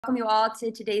Welcome you all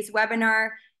to today's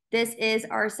webinar. This is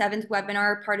our 7th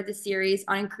webinar, part of the series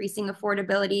on increasing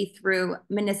affordability through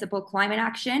municipal climate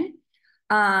action.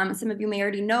 Some of you may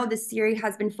already know this series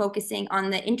has been focusing on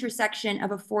the intersection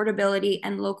of affordability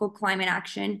and local climate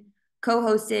action,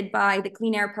 co-hosted by the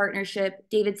Clean Air Partnership,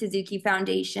 David Suzuki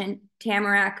Foundation,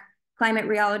 Tamarack, Climate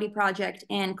Reality Project,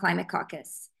 and Climate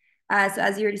Caucus. So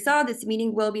as you already saw, this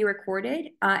meeting will be recorded,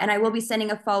 and I will be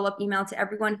sending a follow-up email to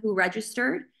everyone who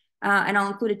registered. And I'll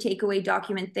include a takeaway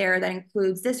document there that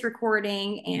includes this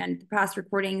recording and the past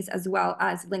recordings, as well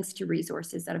as links to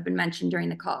resources that have been mentioned during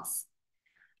the calls.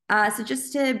 So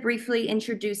just to briefly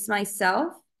introduce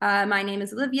myself, my name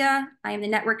is Olivia. I am the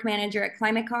network manager at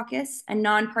Climate Caucus, a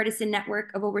nonpartisan network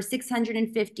of over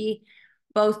 650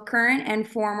 both current and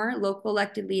former local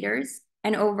elected leaders,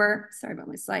 and over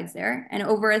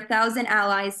 1,000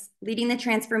 allies leading the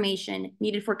transformation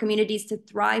needed for communities to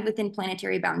thrive within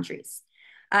planetary boundaries.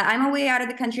 I'm away out of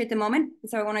the country at the moment,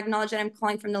 so I want to acknowledge that I'm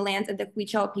calling from the lands of the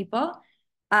Huichol people.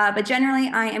 But generally,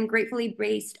 I am gratefully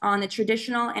based on the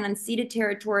traditional and unceded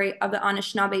territory of the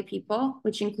Anishinaabe people,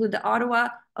 which include the Ottawa,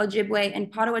 Ojibwe,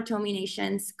 and Potawatomi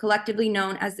nations, collectively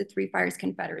known as the Three Fires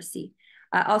Confederacy,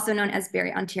 also known as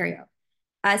Barrie, Ontario.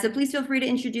 So please feel free to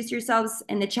introduce yourselves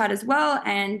in the chat as well,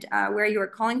 and where you are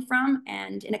calling from.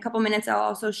 And in a couple minutes, I'll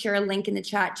also share a link in the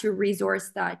chat to a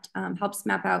resource that helps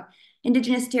map out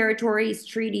Indigenous territories,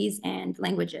 treaties, and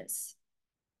languages.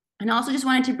 And I also just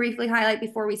wanted to briefly highlight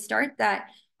before we start that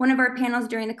one of our panels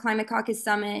during the Climate Caucus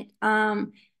Summit,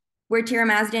 where Tara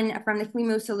Masden from the Clean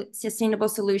Move Sustainable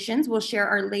Solutions will share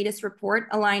our latest report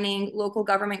aligning local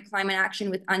government climate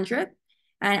action with UNDRIP.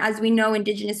 And as we know,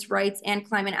 Indigenous rights and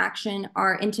climate action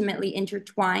are intimately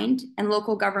intertwined, and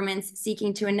local governments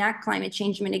seeking to enact climate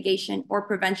change mitigation or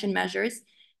prevention measures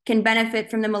can benefit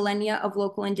from the millennia of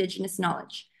local Indigenous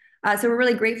knowledge. So we're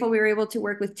really grateful we were able to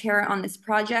work with Tara on this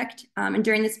project. And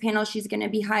during this panel, she's going to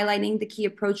be highlighting the key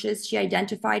approaches she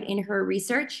identified in her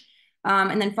research,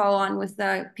 and then follow on with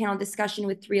the panel discussion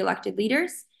with 3 elected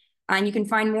leaders. And you can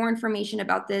find more information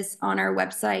about this on our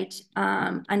website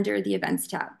under the events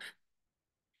tab.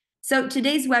 So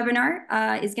today's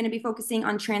webinar is going to be focusing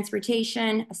on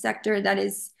transportation, a sector that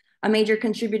is a major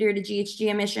contributor to GHG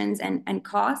emissions and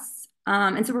costs.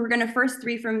 And so we're going to first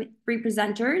three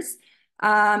presenters,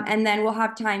 and then we'll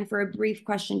have time for a brief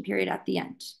question period at the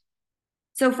end.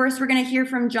 So first, we're going to hear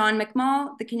from John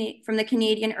McMall from the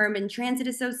Canadian Urban Transit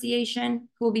Association,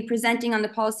 who will be presenting on the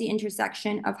policy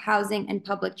intersection of housing and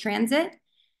public transit.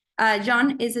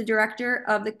 John is a director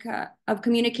of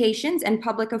communications and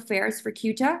public affairs for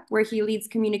CUTA, where he leads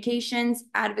communications,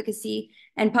 advocacy,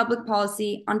 and public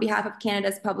policy on behalf of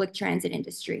Canada's public transit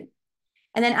industry.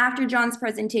 And then after John's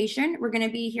presentation, we're going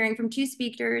to be hearing from 2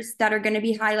 speakers that are going to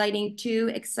be highlighting 2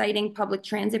 exciting public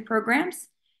transit programs.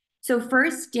 So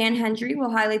first, Dan Hendry will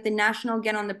highlight the national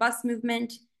Get on the Bus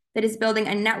movement that is building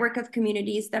a network of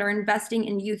communities that are investing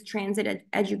in youth transit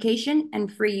education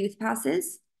and free youth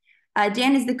passes.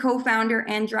 Dan is the co-founder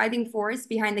and driving force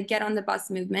behind the Get on the Bus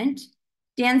movement.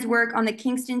 Dan's work on the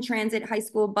Kingston Transit High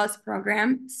School bus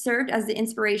program served as the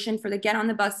inspiration for the Get on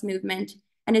the Bus movement,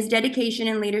 and his dedication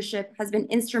and leadership has been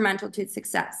instrumental to its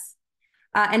success.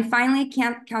 And finally,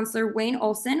 Councillor Wayne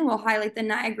Olson will highlight the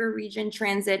Niagara Region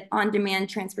Transit on-demand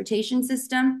transportation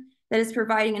system that is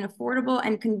providing an affordable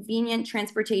and convenient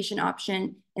transportation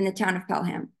option in the town of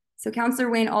Pelham. So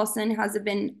Councillor Wayne Olson has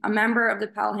been a member of the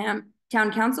Pelham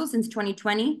Town Council since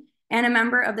 2020 and a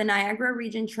member of the Niagara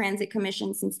Region Transit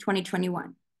Commission since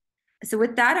 2021. So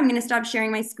with that, I'm going to stop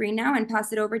sharing my screen now and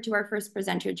pass it over to our first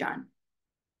presenter, John.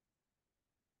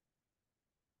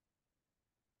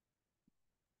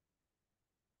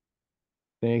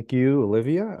 Thank you,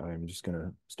 Olivia. I'm just going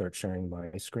to start sharing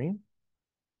my screen.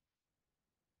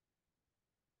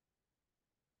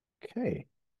 Okay,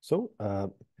 so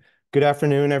good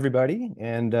afternoon, everybody,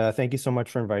 and thank you so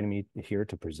much for inviting me here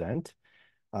to present.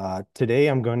 Today,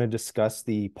 I'm going to discuss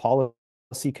the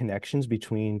policy connections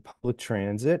between public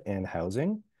transit and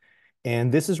housing.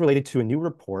 And this is related to a new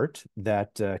report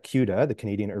that CUTA, the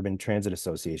Canadian Urban Transit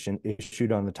Association,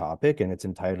 issued on the topic, and it's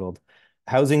entitled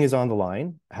Housing is on the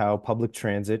Line, How Public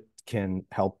Transit Can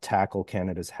Help Tackle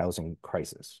Canada's Housing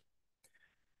Crisis.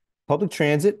 Public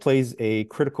transit plays a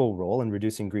critical role in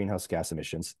reducing greenhouse gas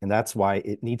emissions, and that's why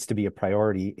it needs to be a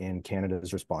priority in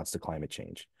Canada's response to climate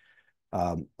change.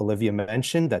 Olivia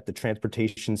mentioned that the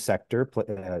transportation sector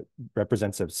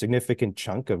represents a significant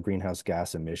chunk of greenhouse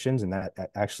gas emissions, and that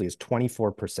actually is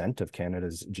 24% of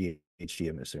Canada's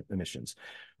GHG emissions,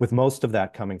 with most of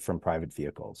that coming from private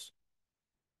vehicles.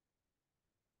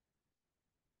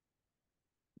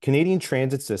 Canadian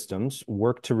transit systems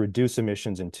work to reduce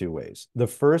emissions in two ways. The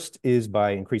first is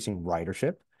by increasing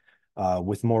ridership.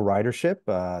 With more ridership,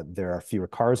 there are fewer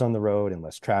cars on the road and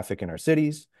less traffic in our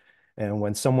cities. And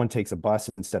when someone takes a bus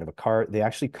instead of a car, they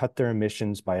actually cut their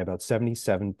emissions by about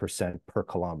 77% per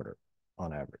kilometer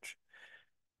on average.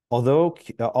 Although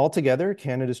altogether,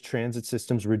 Canada's transit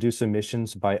systems reduce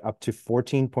emissions by up to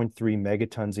 14.3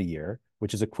 megatons a year,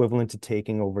 which is equivalent to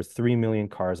taking over 3 million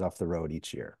cars off the road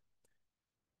each year.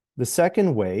 The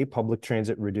second way public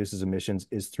transit reduces emissions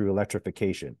is through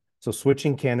electrification. So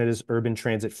switching Canada's urban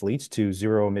transit fleets to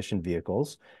zero-emission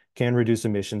vehicles can reduce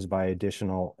emissions by an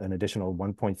additional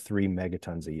 1.3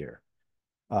 megatons a year.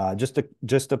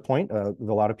 Just a point, a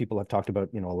lot of people have talked about,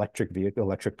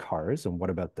 electric cars, and what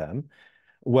about them?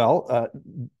 Well,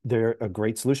 they're a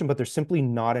great solution, but they're simply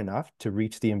not enough to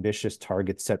reach the ambitious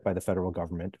targets set by the federal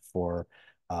government for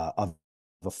of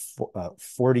the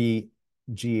 40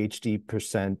 GHG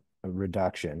percent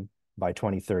reduction by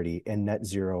 2030 and net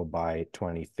zero by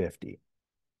 2050.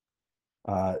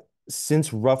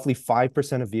 Since roughly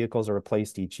 5% of vehicles are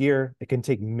replaced each year, it can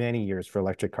take many years for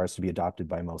electric cars to be adopted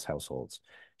by most households.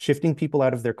 Shifting people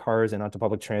out of their cars and onto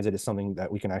public transit is something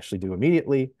that we can actually do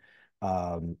immediately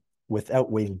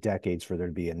without waiting decades for there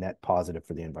to be a net positive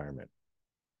for the environment.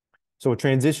 So a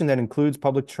transition that includes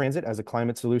public transit as a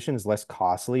climate solution is less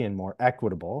costly and more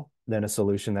equitable than a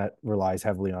solution that relies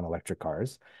heavily on electric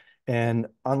cars. And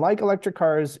unlike electric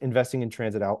cars, investing in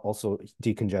transit also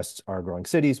decongests our growing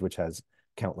cities, which has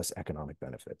countless economic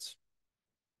benefits.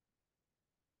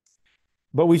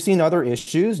 But we've seen other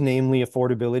issues, namely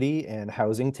affordability and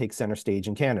housing, take center stage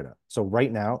in Canada. So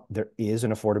right now, there is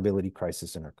an affordability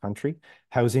crisis in our country.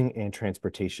 Housing and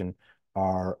transportation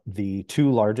are the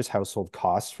two largest household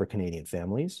costs for Canadian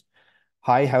families.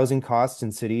 High housing costs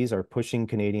in cities are pushing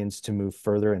Canadians to move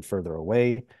further and further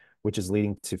away, which is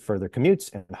leading to further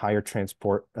commutes and higher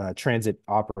transit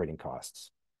operating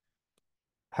costs.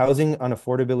 Housing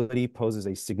unaffordability poses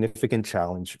a significant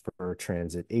challenge for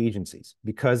transit agencies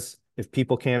because if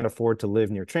people can't afford to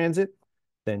live near transit,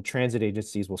 then transit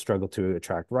agencies will struggle to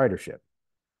attract ridership.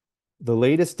 The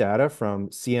latest data from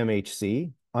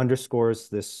CMHC underscores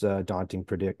this daunting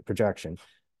projection.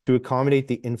 To accommodate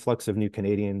the influx of new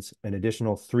Canadians, an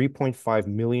additional 3.5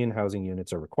 million housing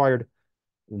units are required,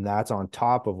 and that's on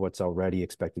top of what's already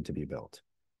expected to be built.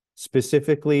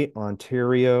 Specifically,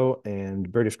 Ontario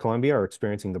and British Columbia are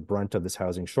experiencing the brunt of this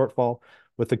housing shortfall,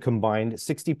 with a combined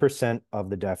 60% of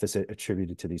the deficit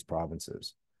attributed to these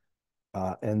provinces.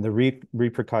 And the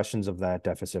repercussions of that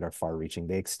deficit are far-reaching.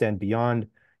 They extend beyond,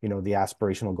 the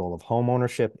aspirational goal of home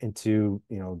ownership into,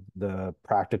 the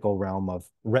practical realm of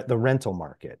the rental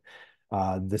market.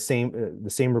 The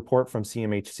same report from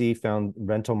CMHC found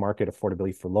rental market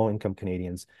affordability for low-income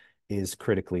Canadians is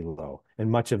critically low, and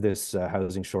much of this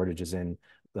housing shortage is in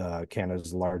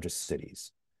Canada's largest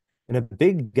cities. And a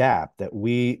big gap that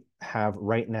we have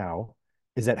right now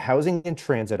is that housing and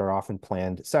transit are often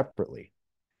planned separately.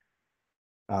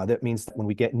 That means that when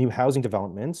we get new housing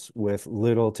developments with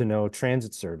little to no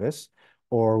transit service,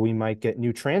 or we might get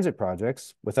new transit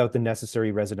projects without the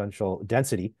necessary residential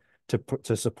density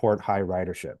to support high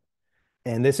ridership.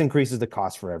 And this increases the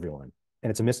cost for everyone. And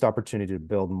it's a missed opportunity to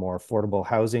build more affordable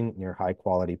housing near high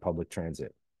quality public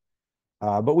transit.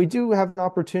 But we do have an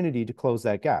opportunity to close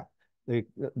that gap.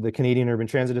 The Canadian Urban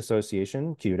Transit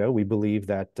Association, CUTA, we believe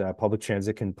that public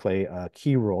transit can play a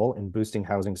key role in boosting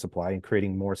housing supply and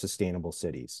creating more sustainable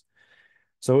cities.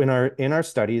 So in our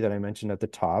study that I mentioned at the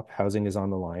top, Housing is on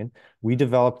the Line, we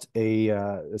developed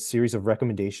a series of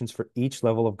recommendations for each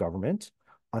level of government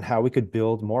on how we could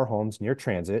build more homes near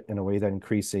transit in a way that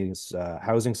increases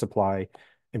housing supply,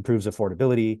 improves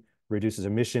affordability, reduces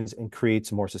emissions, and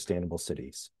creates more sustainable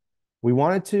cities. We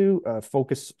wanted to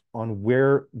focus on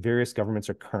where various governments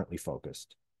are currently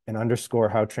focused and underscore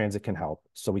how transit can help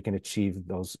so we can achieve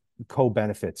those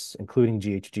co-benefits, including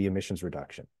GHG emissions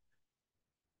reduction.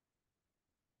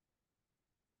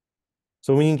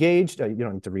 So we engaged, you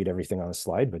don't need to read everything on the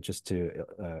slide, but just to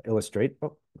illustrate, my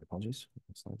apologies.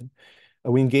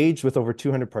 We engaged with over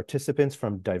 200 participants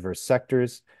from diverse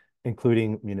sectors,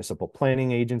 including municipal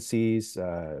planning agencies,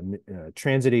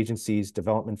 transit agencies,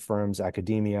 development firms,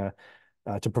 academia,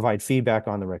 to provide feedback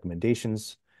on the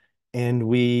recommendations. And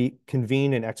we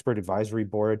convened an expert advisory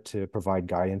board to provide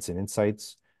guidance and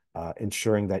insights,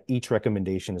 ensuring that each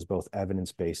recommendation is both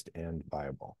evidence-based and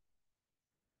viable.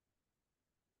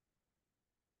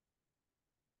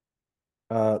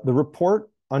 The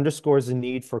report underscores the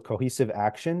need for cohesive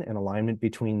action and alignment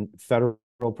between federal,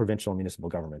 provincial, and municipal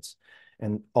governments.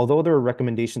 And although there are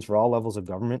recommendations for all levels of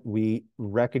government, we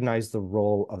recognize the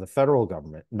role of the federal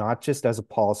government, not just as a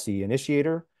policy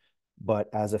initiator, but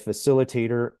as a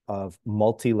facilitator of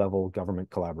multi-level government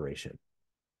collaboration.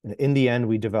 In the end,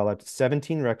 we developed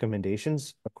 17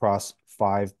 recommendations across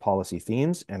 5 policy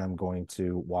themes, and I'm going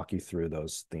to walk you through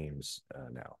those themes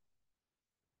now.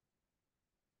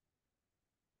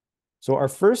 So our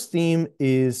first theme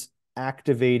is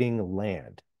activating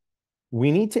land.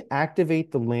 We need to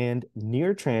activate the land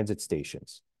near transit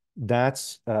stations.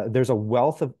 There's a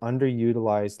wealth of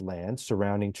underutilized land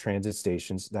surrounding transit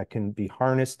stations that can be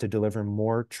harnessed to deliver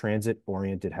more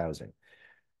transit-oriented housing.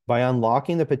 By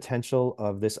unlocking the potential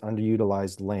of this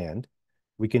underutilized land,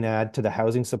 we can add to the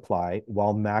housing supply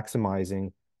while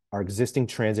maximizing our existing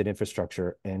transit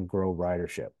infrastructure and grow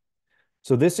ridership.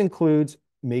 So this includes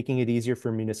making it easier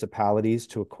for municipalities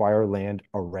to acquire land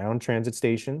around transit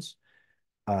stations,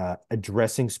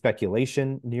 addressing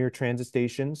speculation near transit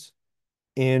stations,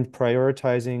 and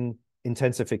prioritizing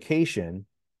intensification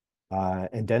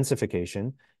and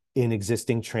densification in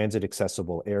existing transit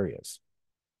accessible areas.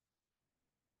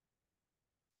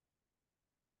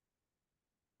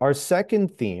 Our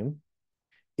second theme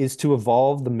is to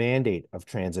evolve the mandate of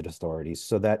transit authorities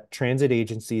so that transit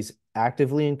agencies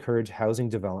actively encourage housing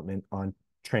development on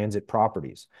transit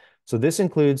properties. So this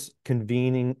includes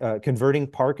converting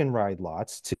park and ride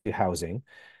lots to housing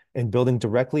and building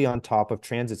directly on top of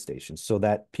transit stations so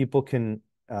that people can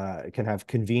have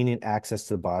convenient access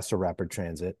to the bus or rapid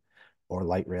transit or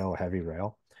light rail or heavy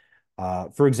rail.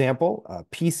 For example,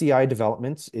 PCI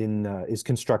Developments is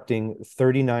constructing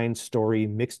 39-story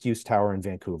mixed-use tower in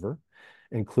Vancouver,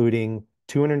 including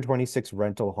 226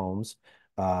 rental homes,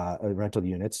 rental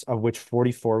units, of which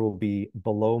 44 will be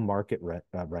below market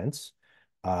rents,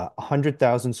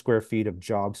 100,000 square feet of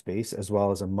job space, as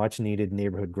well as a much-needed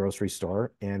neighborhood grocery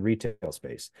store and retail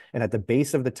space. And at the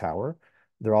base of the tower,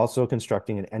 they're also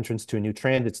constructing an entrance to a new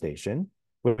transit station,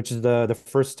 which is the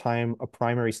first time a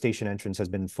primary station entrance has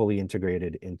been fully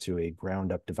integrated into a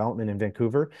ground-up development in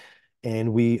Vancouver.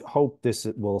 And we hope this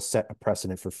will set a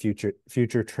precedent for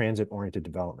future transit-oriented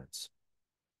developments.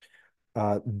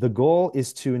 The goal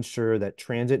is to ensure that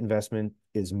transit investment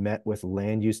is met with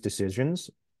land use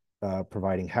decisions,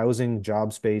 providing housing,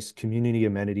 job space, community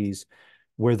amenities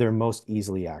where they're most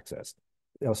easily accessed.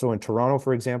 So in Toronto,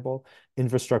 for example,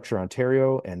 Infrastructure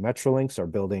Ontario and Metrolinx are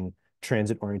building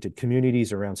transit-oriented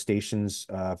communities around stations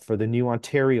for the new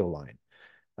Ontario line.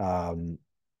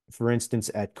 For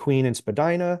instance, at Queen and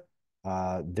Spadina,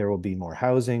 there will be more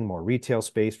housing, more retail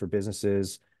space for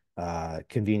businesses,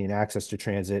 convenient access to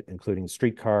transit, including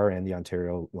streetcar and the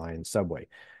Ontario line subway.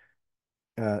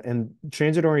 And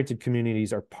transit-oriented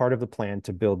communities are part of the plan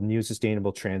to build new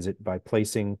sustainable transit by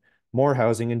placing more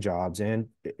housing and jobs and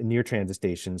near transit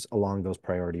stations along those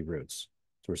priority routes.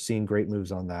 So we're seeing great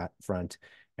moves on that front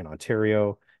in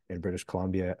Ontario, in British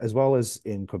Columbia, as well as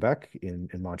in Quebec, in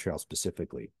Montreal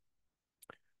specifically.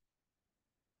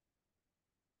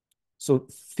 So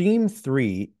theme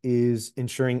 3 is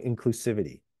ensuring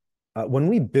inclusivity. When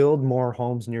we build more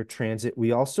homes near transit,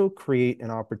 we also create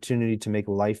an opportunity to make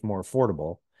life more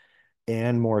affordable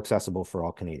and more accessible for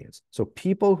all Canadians. So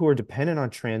people who are dependent on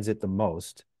transit the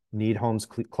most need homes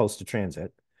close to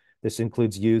transit. This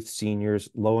includes youth, seniors,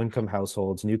 low-income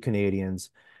households, new Canadians,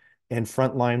 and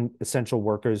frontline essential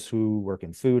workers who work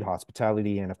in food,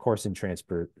 hospitality, and of course in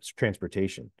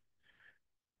transportation.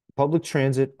 Public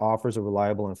transit offers a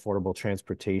reliable and affordable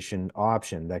transportation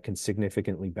option that can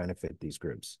significantly benefit these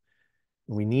groups.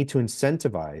 We need to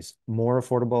incentivize more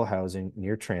affordable housing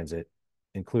near transit,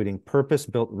 including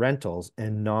purpose-built rentals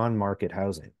and non-market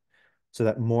housing, so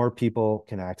that more people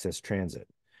can access transit.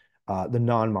 The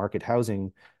non-market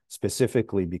housing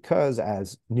specifically because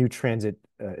as new transit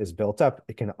is built up,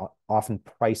 it can often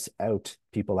price out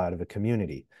people out of a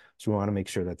community. So we want to make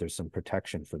sure that there's some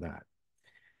protection for that.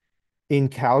 In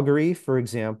Calgary, for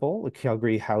example, the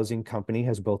Calgary Housing Company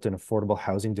has built an affordable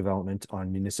housing development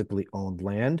on municipally owned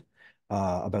land,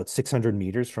 about 600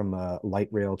 meters from a light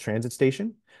rail transit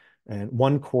station. And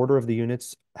 1/4 of the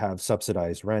units have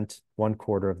subsidized rent,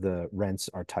 1/4 of the rents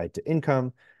are tied to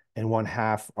income, and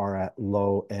 1/2 are at the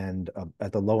low end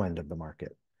of the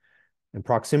market. And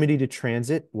proximity to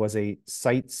transit was a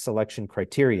site selection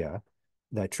criteria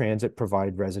that transit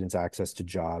provide residents access to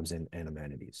jobs and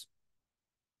amenities.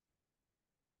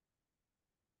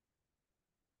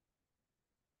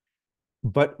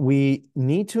 But we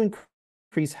need to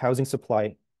increase housing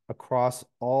supply across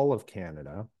all of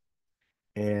Canada.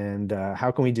 And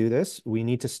how can we do this? We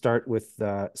need to start with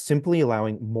simply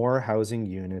allowing more housing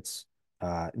units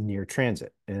near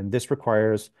transit. And this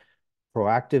requires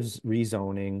proactive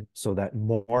rezoning so that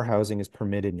more housing is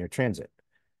permitted near transit.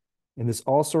 And this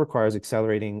also requires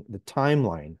accelerating the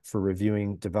timeline for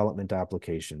reviewing development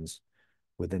applications,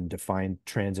 within defined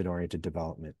transit-oriented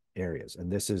development areas.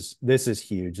 And this is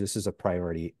huge. This is a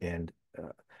priority, and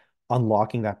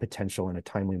unlocking that potential in a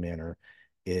timely manner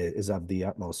is of the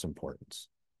utmost importance.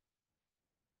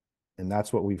 And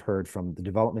that's what we've heard from the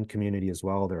development community as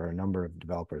well. There are a number of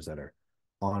developers that are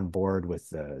on board with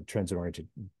the transit-oriented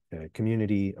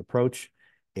community approach.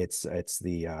 It's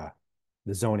the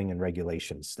zoning and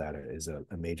regulations that is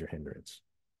a major hindrance.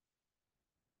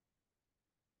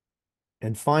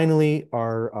 And finally,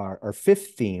 our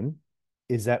fifth theme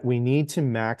is that we need to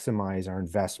maximize our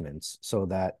investments so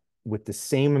that with the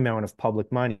same amount of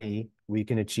public money, we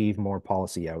can achieve more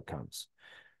policy outcomes.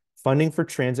 Funding for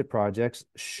transit projects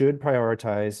should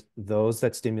prioritize those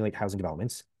that stimulate housing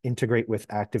developments, integrate with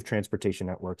active transportation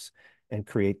networks, and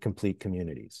create complete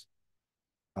communities.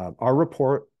 Our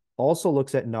report also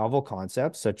looks at novel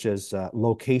concepts such as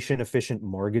location-efficient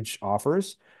mortgage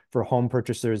offers for home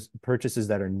purchases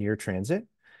that are near transit.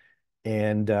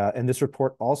 And this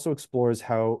report also explores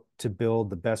how to build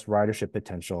the best ridership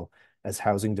potential as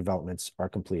housing developments are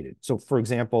completed. So, for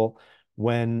example,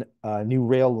 when a new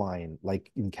rail line,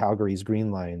 like in Calgary's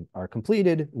Green Line, are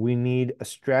completed, we need a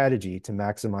strategy to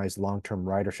maximize long-term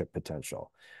ridership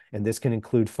potential. And this can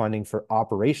include funding for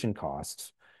operation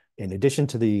costs, in addition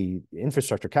to the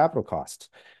infrastructure capital costs,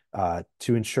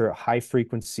 to ensure a high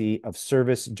frequency of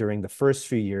service during the first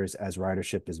few years as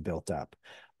ridership is built up.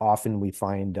 Often we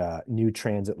find new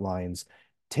transit lines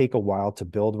take a while to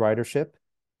build ridership,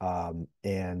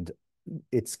 and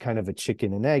it's kind of a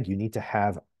chicken and egg. You need to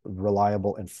have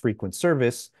reliable and frequent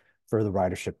service for the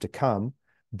ridership to come,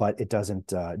 but it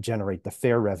doesn't generate the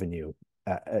fare revenue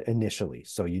initially.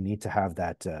 So you need to have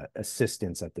that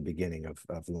assistance at the beginning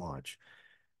of launch.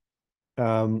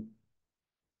 But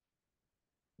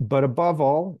above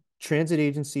all, transit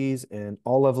agencies and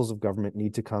all levels of government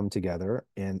need to come together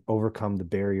and overcome the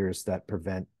barriers that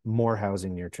prevent more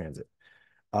housing near transit.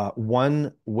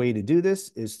 One way to do this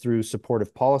is through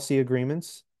supportive policy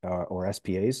agreements, or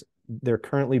SPAs. They're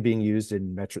currently being used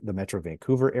in the Metro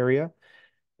Vancouver area.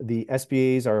 The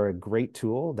SPAs are a great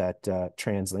tool that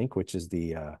TransLink, which is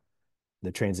the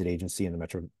transit agency in the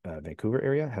Metro Vancouver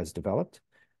area, has developed.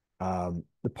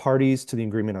 The parties to the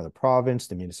agreement are the province,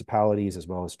 the municipalities, as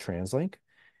well as TransLink.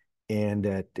 And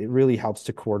it really helps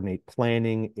to coordinate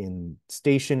planning in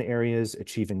station areas,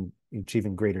 achieving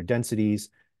greater densities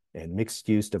and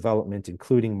mixed-use development,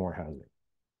 including more housing.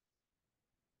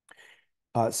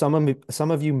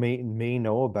 Some of you may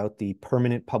know about the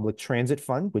Permanent Public Transit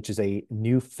Fund, which is a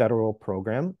new federal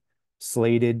program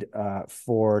slated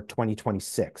for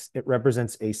 2026. It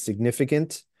represents a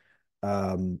significant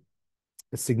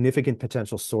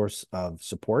potential source of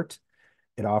support.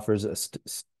 It offers a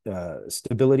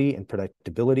stability and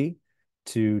predictability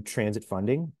to transit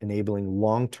funding, enabling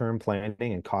long-term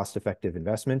planning and cost-effective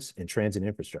investments in transit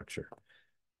infrastructure.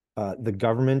 The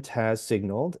government has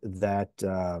signaled that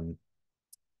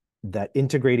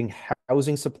integrating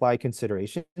housing supply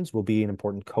considerations will be an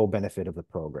important co-benefit of the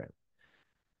program.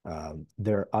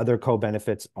 Their other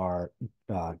co-benefits are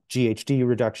GHG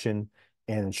reduction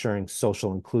and ensuring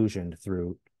social inclusion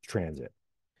through transit.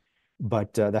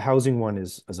 But the housing one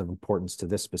is of importance to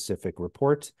this specific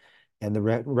report. And the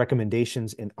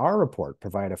recommendations in our report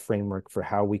provide a framework for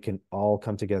how we can all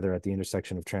come together at the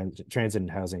intersection of transit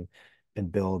and housing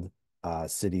and build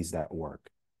cities that work.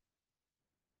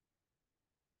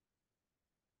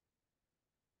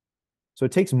 So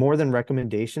it takes more than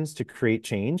recommendations to create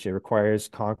change. It requires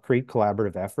concrete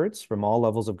collaborative efforts from all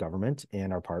levels of government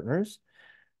and our partners.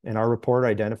 And our report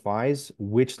identifies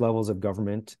which levels of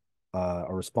government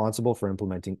are responsible for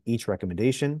implementing each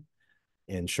recommendation,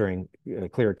 ensuring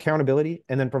clear accountability,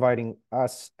 and then providing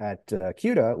us at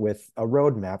CUDA with a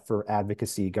roadmap for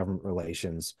advocacy, government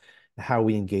relations, how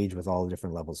we engage with all the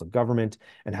different levels of government,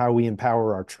 and how we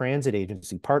empower our transit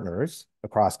agency partners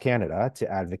across Canada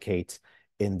to advocate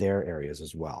in their areas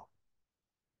as well.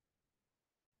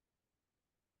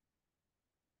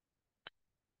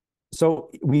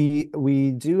 So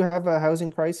we do have a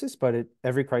housing crisis, but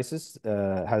every crisis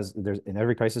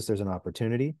there's an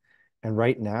opportunity. And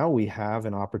right now we have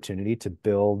an opportunity to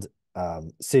build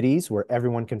cities where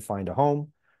everyone can find a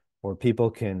home, where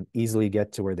people can easily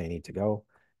get to where they need to go,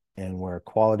 and where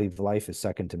quality of life is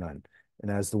second to none.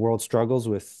 And as the world struggles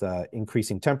with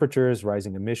increasing temperatures,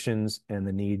 rising emissions, and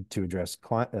the need to address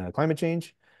climate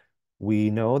change, we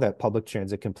know that public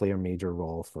transit can play a major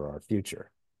role for our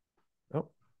future. Oh,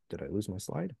 did I lose my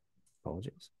slide?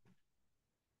 Apologies.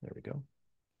 There we go.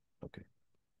 Okay.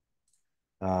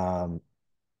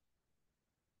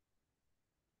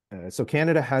 So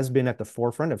Canada has been at the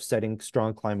forefront of setting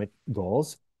strong climate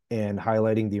goals and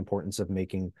highlighting the importance of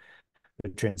making the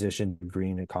transition to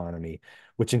green economy,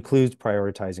 which includes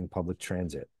prioritizing public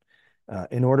transit.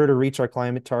 In order to reach our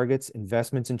climate targets,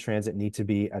 investments in transit need to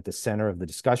be at the center of the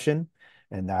discussion,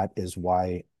 and that is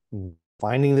why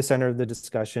finding the center of the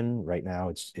discussion right now,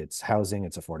 it's housing,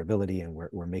 it's affordability, and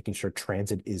we're making sure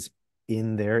transit is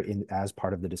in there as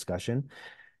part of the discussion.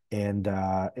 And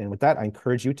with that, I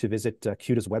encourage you to visit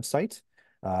CUDA's website,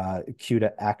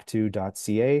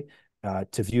 cudaactu.ca,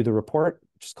 to view the report,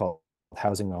 which is called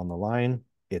Housing on the Line.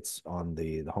 It's on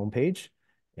the homepage.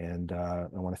 And I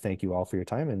want to thank you all for your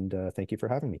time, and thank you for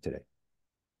having me today.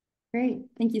 Great.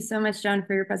 Thank you so much, John,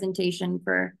 for your presentation,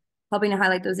 for helping to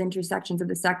highlight those intersections of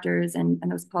the sectors and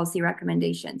those policy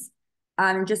recommendations.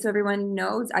 Just so everyone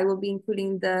knows, I will be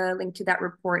including the link to that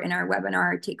report in our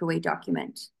webinar takeaway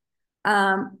document.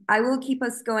 I will keep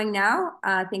us going now.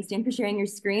 Thanks, Dan, for sharing your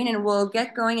screen, and we'll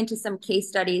get going into some case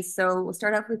studies. So we'll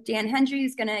start off with Dan Hendry,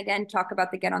 who's going to, again, talk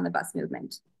about the Get on the Bus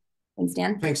movement. Thanks,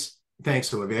 Dan.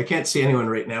 Thanks, Olivia. I can't see anyone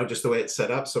right now, just the way it's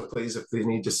set up. So please, if they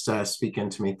need, just speak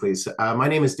into me, please. My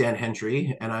name is Dan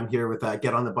Hendry, and I'm here with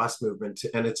Get on the Bus movement.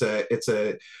 And it's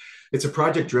a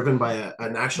project driven by a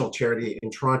national charity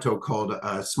in Toronto called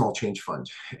Small Change Fund.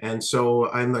 And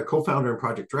so I'm the co-founder and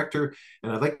project director,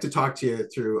 and I'd like to talk to you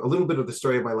through a little bit of the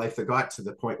story of my life that got to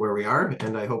the point where we are,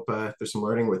 and I hope there's some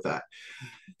learning with that.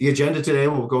 The agenda today,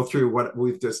 we'll go through what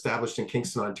we've established in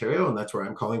Kingston, Ontario, and that's where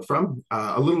I'm calling from.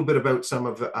 A little bit about some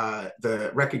of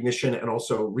the recognition and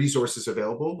also resources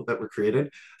available that were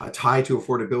created, tied to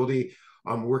affordability,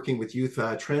 working with youth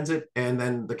transit, and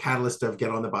then the catalyst of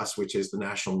Get on the Bus, which is the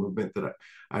national movement that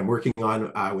I'm working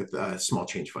on with Small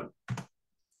Change Fund.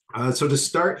 So to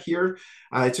start here,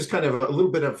 it's just kind of a little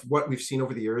bit of what we've seen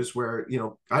over the years where,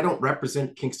 I don't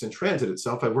represent Kingston Transit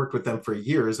itself. I've worked with them for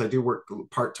years. I do work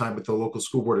part-time with the local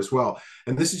school board as well.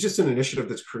 And this is just an initiative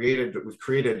we've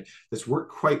created that's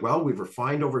worked quite well. We've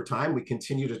refined over time. We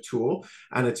continue to tool,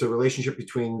 and it's a relationship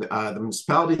between the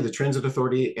municipality, the transit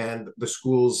authority, and the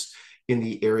schools in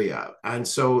the area. And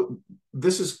so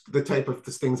this is the type of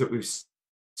things that we've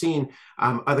seen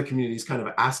other communities kind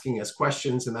of asking us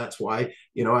questions, and that's why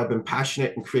I've been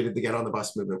passionate and created the Get on the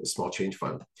Bus movement with Small Change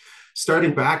Fund.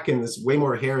 Starting back, and there's way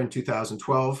more here in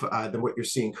 2012 than what you're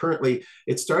seeing currently.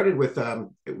 It started with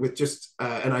just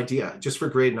an idea, just for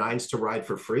grade 9s to ride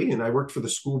for free, and I worked for the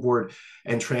school board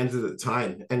and transit at the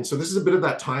time. And so this is a bit of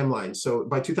that timeline. So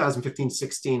by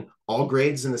 2015-16, all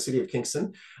grades in the city of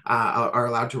Kingston are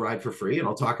allowed to ride for free, and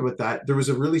I'll talk about that. There was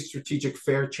a really strategic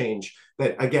fare change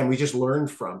that, again, we just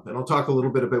learned from, and I'll talk a little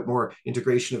bit about more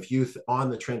integration of youth on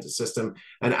the transit system.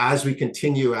 And as we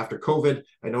continue after COVID,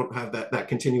 I don't have that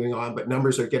continuing on, but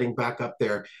numbers are getting back up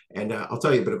there, and I'll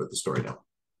tell you a bit about the story now.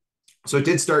 So it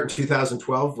did start in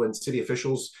 2012 when city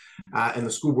officials and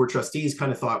the school board trustees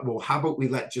kind of thought, well, how about we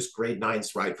let just grade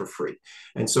 9s ride for free?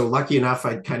 And so lucky enough,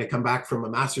 I'd kind of come back from a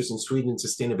master's in Sweden in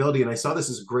sustainability, and I saw this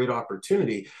as a great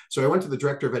opportunity. So I went to the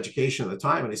director of education at the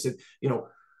time, and I said,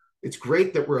 it's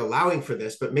great that we're allowing for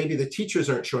this, but maybe the teachers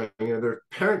aren't showing, their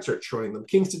parents aren't showing them.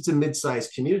 Kingston's a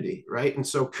mid-sized community, right? And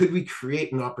so could we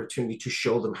create an opportunity to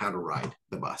show them how to ride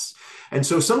the bus? And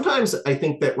so sometimes I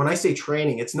think that when I say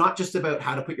training, it's not just about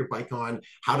how to put your bike on,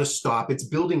 how to stop. It's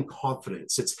building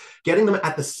confidence. It's getting them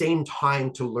at the same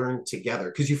time to learn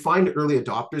together, because you find early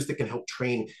adopters that can help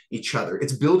train each other.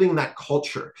 It's building that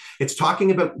culture. It's talking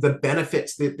about the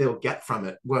benefits that they'll get from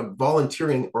it, when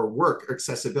volunteering or work, or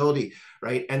accessibility,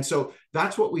 right? And so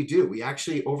that's what we do. We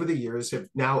actually, over the years, have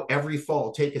now every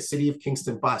fall take a City of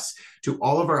Kingston bus to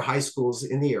all of our high schools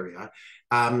in the area,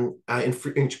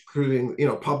 including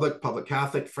public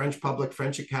Catholic, French public,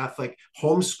 French Catholic,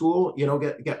 homeschool,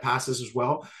 get passes as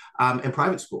well, and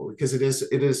private school, because it is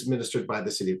administered by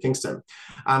the City of Kingston.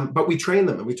 But we train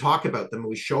them, and we talk about them, and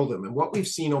we show them. And what we've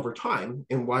seen over time,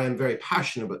 and why I'm very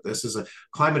passionate about this as a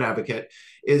climate advocate,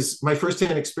 is my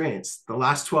firsthand experience. The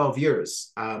last 12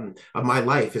 years of my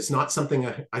life, it's not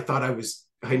something I thought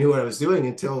I knew what I was doing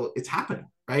until it's happening.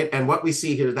 Right? And what we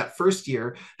see here, that first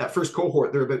year, that first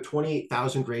cohort, there are about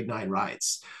 28,000 grade 9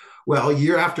 rides. Well,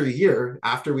 year after year,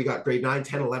 after we got grade 9,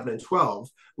 10, 11, and 12,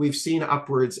 we've seen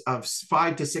upwards of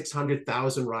 500,000 to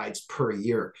 600,000 rides per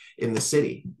year in the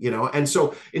city, And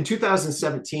so in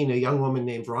 2017, a young woman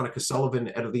named Veronica Sullivan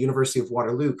out of the University of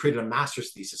Waterloo created a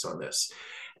master's thesis on this.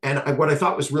 And what I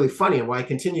thought was really funny, and why I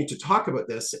continue to talk about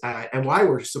this and why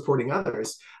we're supporting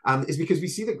others, is because we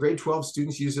see that grade 12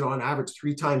 students use it on average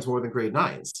 3 times more than grade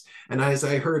 9s. And as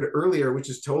I heard earlier,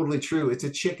 which is totally true, it's a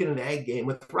chicken and egg game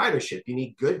with ridership. You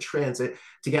need good transit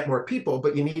to get more people,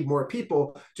 but you need more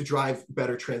people to drive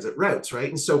better transit routes, right?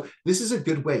 And so this is a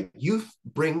good way. Youth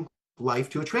bring life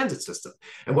to a transit system.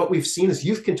 And what we've seen is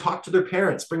youth can talk to their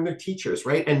parents, bring their teachers,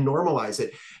 right, and normalize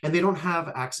it. And they don't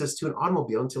have access to an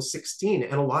automobile until 16.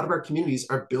 And a lot of our communities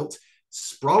are built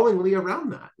sprawlingly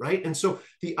around that, right? And so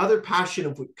the other passion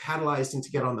of what catalyzed into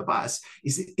Get on the Bus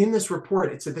is in this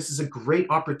report, it said this is a great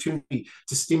opportunity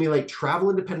to stimulate travel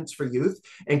independence for youth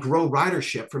and grow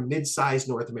ridership for mid-sized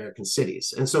North American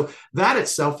cities. And so that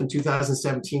itself in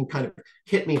 2017 kind of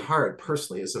hit me hard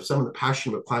personally as of some of the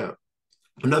passion about climate.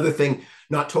 Another thing,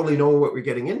 not totally knowing what we're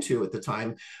getting into at the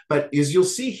time, but is you'll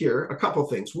see here a couple of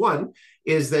things. One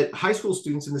is that high school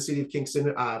students in the city of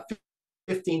Kingston,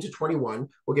 15 to 21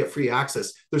 will get free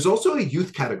access. There's also a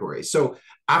youth category. So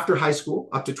after high school,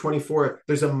 up to 24,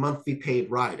 there's a monthly paid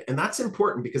ride. And that's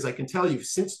important because I can tell you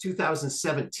since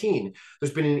 2017,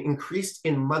 there's been an increase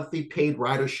in monthly paid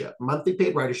ridership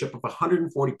of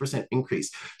 140%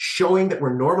 increase, showing that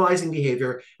we're normalizing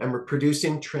behavior and we're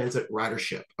producing transit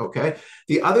ridership, okay?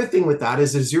 The other thing with that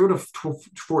is a 0 to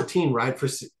 14 ride for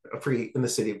free in the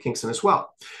city of Kingston as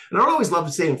well. And I don't always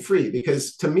love saying free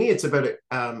because to me, it's about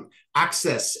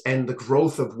access and the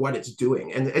growth of what it's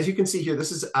doing. And as you can see here,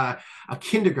 this is a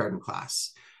kindergarten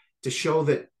class to show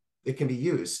that it can be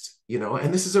used, you know,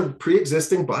 and this is a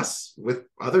pre-existing bus with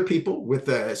other people,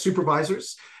 with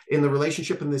supervisors in the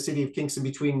relationship in the city of Kingston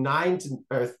between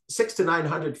 6 to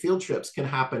 900 field trips can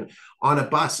happen on a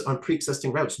bus on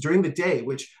pre-existing routes during the day,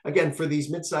 which again, for these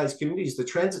mid-sized communities, the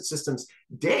transit system's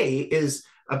day is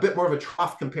a bit more of a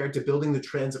trough compared to building the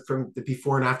transit from the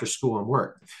before and after school and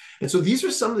work. And so these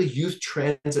are some of the youth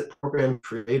transit programs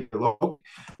created.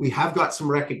 We have got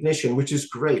some recognition, which is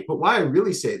great. But why I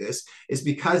really say this is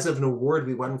because of an award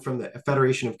we won from the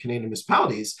Federation of Canadian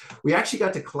Municipalities. We actually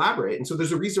got to collaborate. And so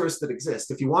there's a resource that exists.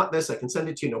 If you want this, I can send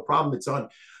it to you, no problem. It's on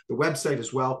the website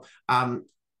as well.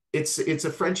 It's a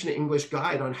French and English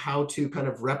guide on how to kind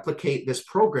of replicate this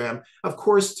program, of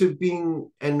course, to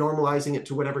being and normalizing it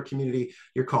to whatever community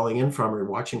you're calling in from or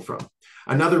watching from.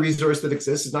 Another resource that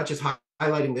exists is not just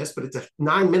highlighting this, but it's a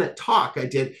 9-minute talk I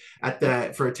did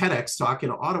for a TEDx talk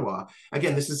in Ottawa.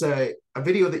 Again, this is a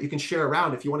video that you can share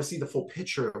around if you want to see the full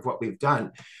picture of what we've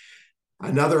done.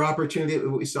 Another opportunity that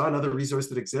we saw, another resource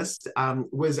that exists,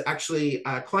 was actually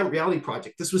a Climate Reality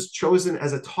Project. This was chosen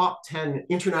as a top 10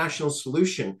 international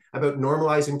solution about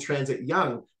normalizing transit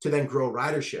young to then grow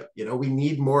ridership. You know, we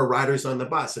need more riders on the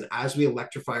bus. And as we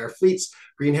electrify our fleets,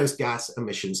 greenhouse gas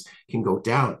emissions can go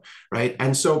down, right?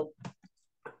 And so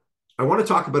I want to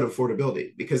talk about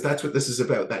affordability because that's what this is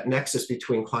about, that nexus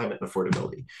between climate and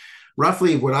affordability.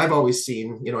 Roughly what I've always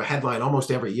seen, you know, a headline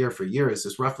almost every year for years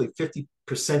is roughly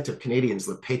 50% of Canadians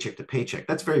live paycheck to paycheck.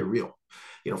 That's very real.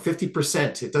 You know,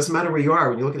 50%, it doesn't matter where you are.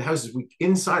 When you look at houses,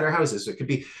 inside our houses, it could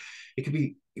be,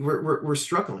 we're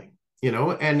struggling, you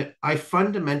know, and I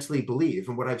fundamentally believe,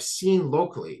 and what I've seen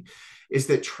locally is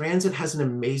that transit has an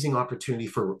amazing opportunity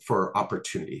for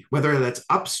opportunity, whether that's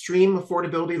upstream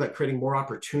affordability, like creating more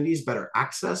opportunities, better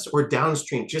access, or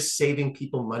downstream, just saving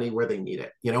people money where they need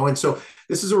it, you know? And so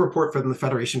this is a report from the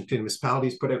Federation of Canadian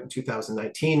Municipalities put out in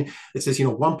 2019. It says, you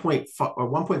know,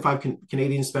 1.5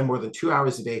 Canadians spend more than 2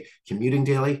 hours a day commuting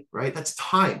daily, right? That's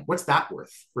time. What's that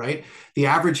worth, right? The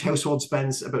average household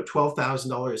spends about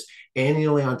 $12,000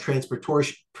 annually on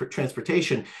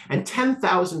transportation, and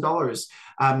 $10,000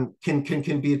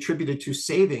 can be attributed to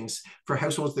savings for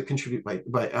households that contribute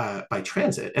by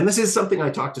transit. And this is something I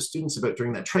talked to students about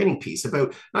during that training piece,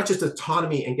 about not just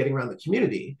autonomy and getting around the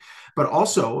community, but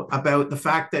also about the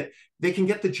fact that they can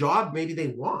get the job maybe they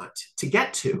want to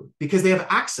get to because they have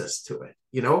access to it.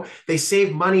 You know, they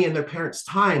save money in their parents'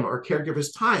 time or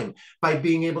caregivers' time by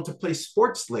being able to play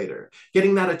sports later,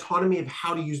 getting that autonomy of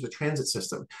how to use the transit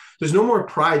system. There's no more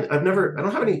pride. I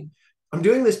don't have any, I'm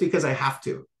doing this because I have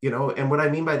to, you know, and what I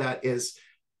mean by that is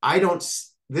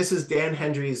this is Dan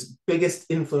Hendry's biggest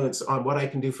influence on what I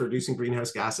can do for reducing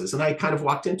greenhouse gases. And I kind of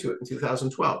walked into it in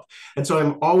 2012. And so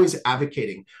I'm always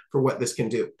advocating for what this can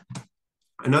do.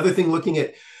 Another thing, looking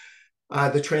at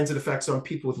the transit effects on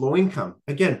people with low income.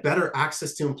 Again, better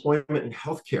access to employment and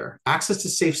healthcare, access to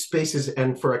safe spaces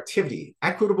and for activity,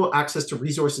 equitable access to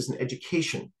resources and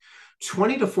education.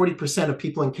 20 to 40% of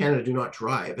people in Canada do not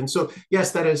drive. And so,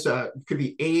 yes, that is could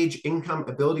be age, income,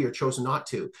 ability, or chosen not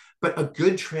to. But a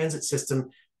good transit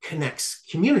system connects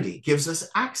community, gives us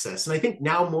access. And I think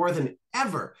now more than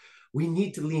ever, we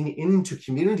need to lean into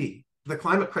community. The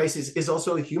climate crisis is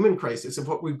also a human crisis of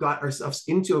what we've got ourselves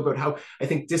into, about how I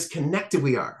think disconnected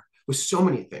we are with so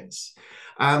many things.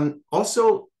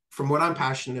 Also, from what I'm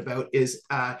passionate about is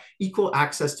equal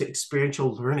access to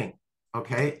experiential learning.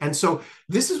 Okay. And so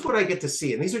this is what I get to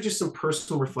see. And these are just some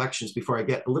personal reflections before I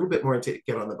get a little bit more into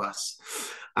Get on the Bus,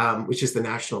 which is the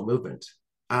national movement.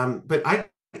 But I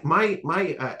my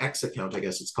X account, I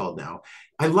guess it's called now,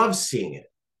 I love seeing it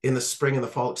in the spring and the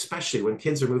fall, especially when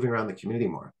kids are moving around the community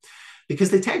more, because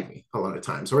they tag me a lot of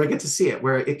times, or I get to see it,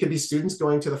 where it could be students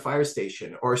going to the fire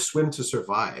station or swim to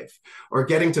survive or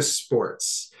getting to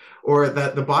sports. Or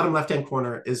the bottom left-hand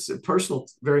corner is personal,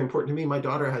 very important to me. My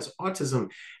daughter has autism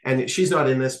and she's not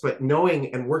in this, but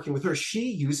knowing and working with her,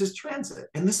 she uses transit.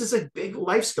 And this is a big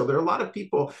life skill. There are a lot of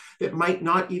people that might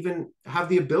not even have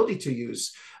the ability to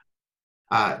use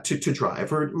to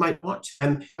drive or might want.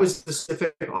 And it was a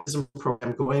specific autism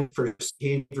program going for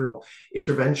behavioral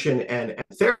intervention and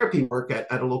therapy work at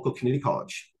a local community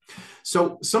college.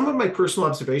 So some of my personal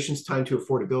observations tied to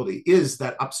affordability is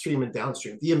that upstream and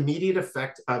downstream, the immediate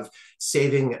effect of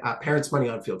saving parents money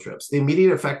on field trips, the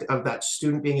immediate effect of that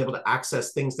student being able to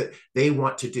access things that they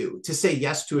want to do, to say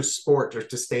yes to a sport or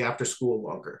to stay after school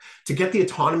longer, to get the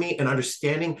autonomy and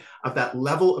understanding of that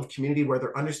level of community where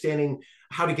they're understanding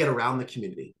how to get around the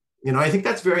community. You know, I think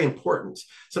that's very important.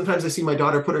 Sometimes I see my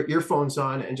daughter put her earphones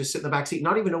on and just sit in the back seat,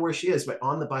 not even know where she is, but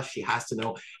on the bus, she has to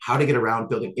know how to get around,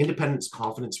 building independence,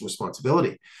 confidence, and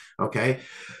responsibility. Okay.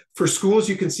 For schools,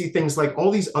 you can see things like all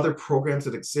these other programs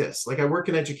that exist. Like I work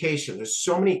in education. There's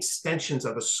so many extensions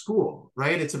of a school,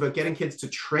 right? It's about getting kids to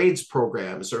trades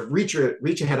programs or reach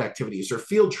ahead activities or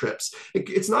field trips.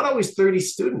 It's not always 30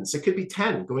 students. It could be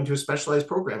 10 going to a specialized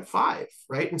program, 5,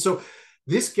 right? And so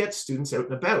this gets students out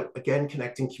and about, again,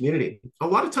 connecting community. A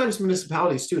lot of times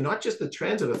municipalities too, not just the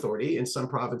transit authority in some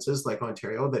provinces like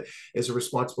Ontario that is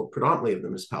responsible predominantly of the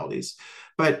municipalities,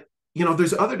 but you know,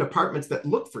 there's other departments that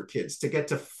look for kids to get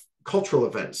to cultural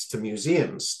events, to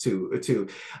museums, to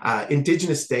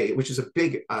Indigenous Day, which is a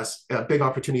big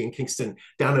opportunity in Kingston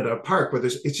down at a park where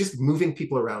it's just moving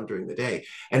people around during the day.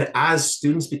 And as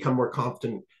students become more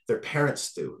confident, their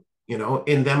parents do, you know,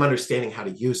 in them understanding how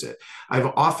to use it. I've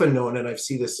often known, and I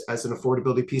see this as an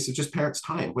affordability piece of just parents'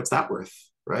 time. What's that worth,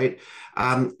 right?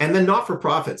 And then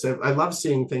not-for-profits. I love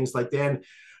seeing things like Dan.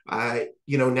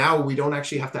 You know, now we don't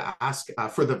actually have to ask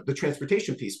for the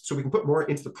transportation piece, so we can put more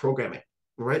into the programming.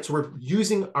 Right. So we're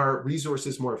using our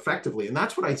resources more effectively. And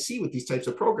that's what I see with these types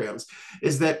of programs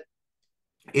is that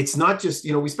it's not just,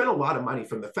 you know, we spend a lot of money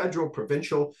from the federal,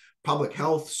 provincial, public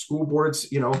health, school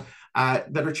boards, you know,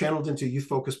 that are channeled into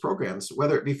youth-focused programs,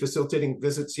 whether it be facilitating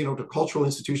visits, you know, to cultural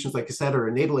institutions, like I said, or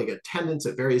enabling attendance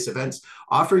at various events.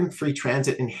 Offering free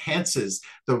transit enhances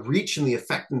the reach and the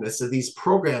effectiveness of these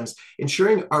programs,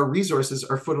 ensuring our resources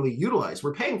are fully utilized.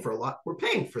 We're paying for a lot. We're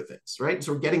paying for things, right?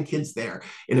 So we're getting kids there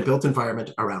in a built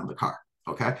environment around the car.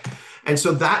 Okay. And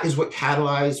so that is what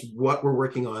catalyzed what we're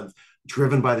working on,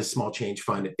 driven by the Small Change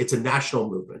Fund. It's a national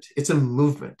movement. It's a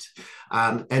movement.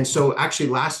 And so actually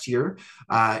last year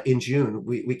in June,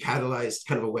 we catalyzed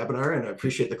kind of a webinar, and I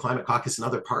appreciate the Climate Caucus and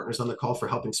other partners on the call for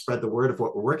helping spread the word of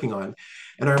what we're working on.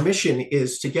 And our mission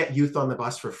is to get youth on the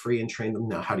bus for free and train them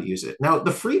now how to use it. Now,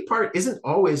 the free part isn't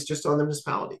always just on the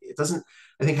municipality. It doesn't,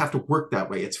 I think, have to work that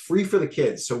way. It's free for the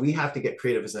kids. So we have to get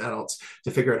creative as adults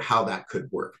to figure out how that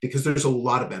could work, because there's a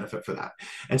lot of benefit for that.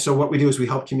 And so what we do is we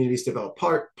help communities develop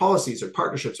policies or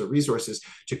partnerships or resources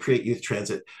to create youth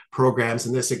transit programs.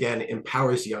 And this, again,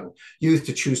 empowers young youth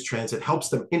to choose transit, helps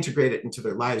them integrate it into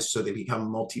their lives so they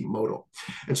become multimodal.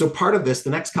 And so part of this, the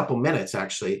next couple minutes,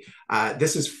 actually,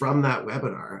 this is from that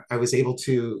webinar. I was able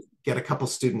to get a couple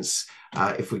students,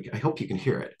 I hope you can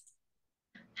hear it.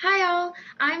 Hi all,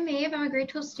 I'm Maeve. I'm a grade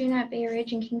 12 student at Bay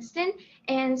Ridge in Kingston.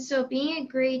 And so being a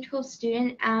grade 12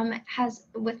 student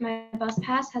with my bus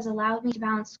pass has allowed me to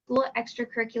balance school,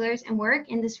 extracurriculars, and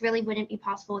work, and this really wouldn't be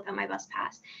possible without my bus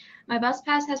pass. My bus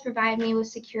pass has provided me with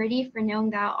security for knowing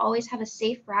that I'll always have a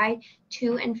safe ride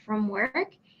to and from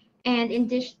work. And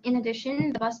in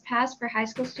addition, the bus pass for high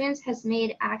school students has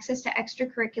made access to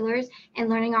extracurriculars and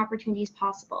learning opportunities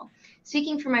possible.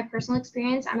 Speaking from my personal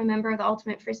experience, I'm a member of the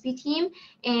Ultimate Frisbee team,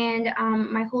 and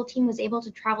my whole team was able to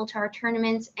travel to our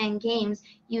tournaments and games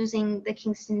using the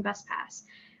Kingston bus pass.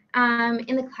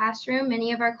 In the classroom,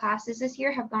 many of our classes this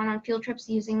year have gone on field trips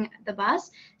using the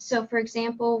bus. So for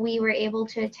example, we were able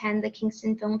to attend the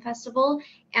Kingston Film Festival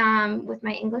with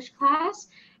my English class.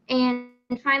 And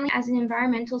finally, as an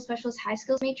environmental specialist high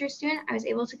skills major student, I was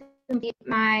able to complete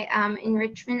my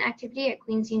enrichment activity at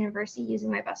Queen's University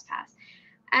using my bus pass.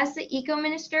 As the eco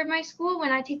minister of my school,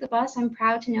 when I take the bus, I'm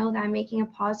proud to know that I'm making a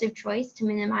positive choice to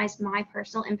minimize my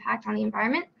personal impact on the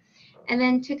environment. And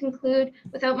then to conclude,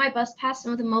 without my bus pass,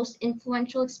 some of the most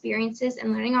influential experiences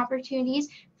and learning opportunities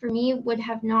for me would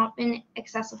have not been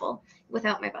accessible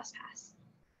without my bus pass.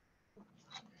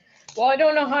 Well, I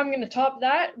don't know how I'm going to top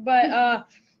that, but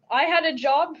I had a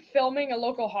job filming a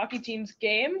local hockey team's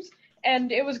games,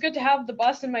 and it was good to have the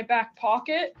bus in my back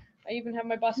pocket. I even have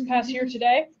my bus pass here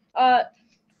today.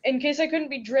 in case I couldn't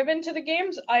be driven to the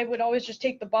games, I would always just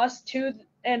take the bus to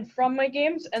and from my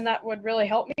games, and that would really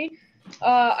help me.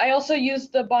 I also use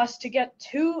the bus to get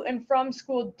to and from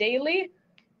school daily,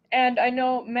 and I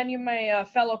know many of my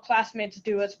fellow classmates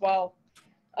do as well.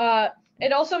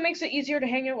 It also makes it easier to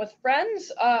hang out with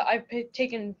friends. I've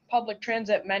taken public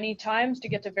transit many times to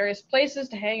get to various places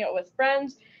to hang out with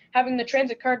friends. Having the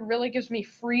transit card really gives me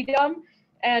freedom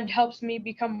and helps me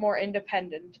become more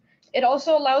independent. It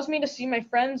also allows me to see my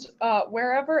friends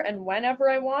wherever and whenever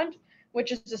I want,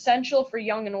 which is essential for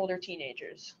young and older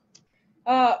teenagers.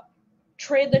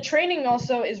 The training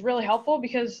also is really helpful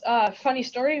because, funny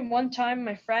story, one time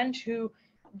my friend who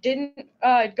didn't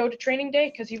go to training day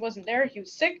because he wasn't there, he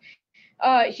was sick,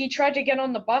 he tried to get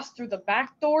on the bus through the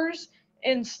back doors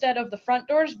instead of the front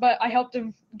doors, but I helped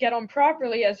him get on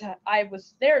properly as I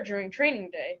was there during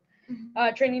training day.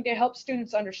 Training day helps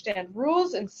students understand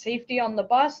rules and safety on the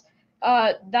bus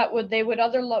they would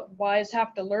otherwise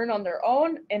have to learn on their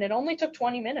own, and it only took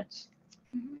 20 minutes.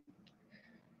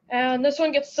 And this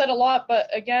one gets said a lot, but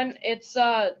again, it's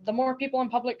the more people on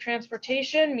public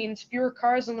transportation means fewer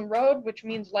cars on the road, which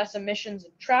means less emissions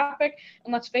and traffic.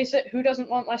 And let's face it, who doesn't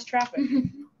want less traffic?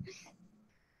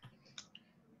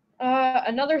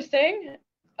 Another thing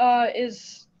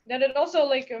is that it also,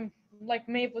 like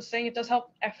Maeve was saying, it does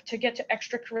help to get to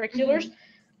extracurriculars.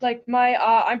 Like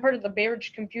I'm part of the Bay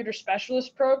Ridge Computer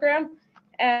Specialist program,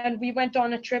 and we went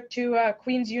on a trip to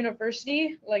Queen's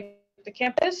University, like the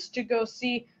campus, to go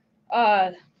see,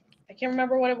 I can't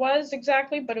remember what it was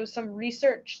exactly, but it was some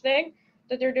research thing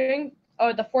that they're doing.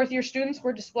 The fourth year students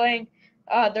were displaying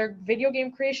their video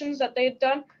game creations that they had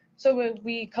done. So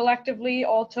we collectively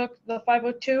all took the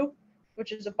 502,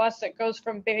 which is a bus that goes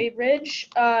from Bay Ridge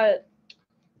to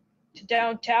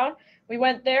downtown. We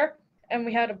went there and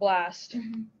we had a blast.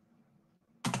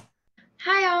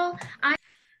 Hi all.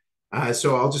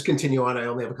 So I'll just continue on. I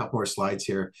only have a couple more slides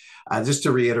here. Just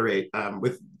to reiterate,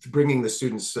 with bringing the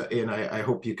students in, I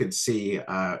hope you could see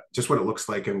just what it looks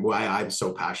like and why I'm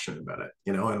so passionate about it,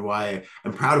 and why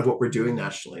I'm proud of what we're doing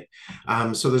nationally.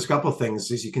 So there's a couple of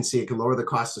things. As you can see, it can lower the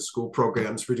cost of school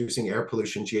programs, reducing air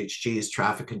pollution, GHGs,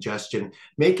 traffic congestion,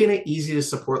 making it easy to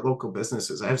support local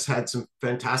businesses. I've had some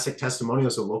fantastic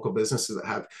testimonials of local businesses that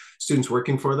have students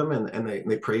working for them, and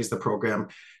they praise the program.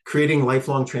 Creating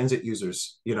lifelong transit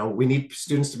users. We need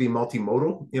students to be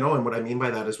multimodal, and what I mean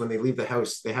by that is when they leave the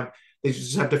house, they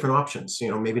just have different options,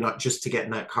 maybe not just to get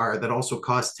in that car that also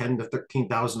costs $10,000 to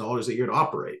 $13,000 a year to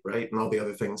operate, right? And all the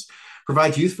other things.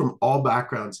 Provides youth from all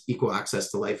backgrounds equal access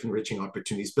to life enriching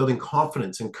opportunities, building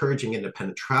confidence, encouraging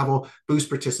independent travel, boosts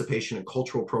participation in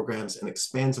cultural programs, and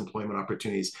expands employment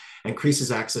opportunities,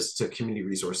 increases access to community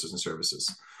resources and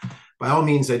services. By all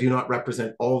means, I do not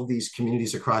represent all of these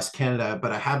communities across Canada,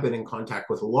 but I have been in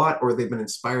contact with a lot, or they've been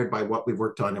inspired by what we've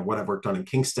worked on and what I've worked on in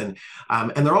Kingston.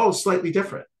 And they're all slightly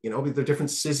different, they're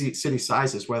different city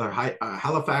sizes, whether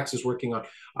Halifax is working on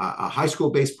a high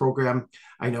school-based program.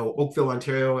 I know Oakville,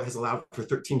 Ontario has allowed for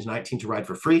 13 to 19 to ride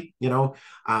for free,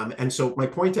 and so my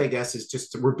point, I guess, is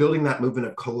just we're building that movement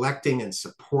of collecting and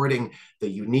supporting the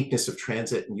uniqueness of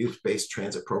transit and youth-based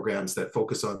transit programs that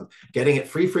focus on getting it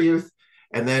free for youth,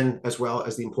 and then as well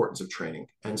as the importance of training.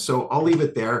 And so I'll leave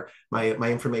it there. My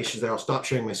information is there. I'll stop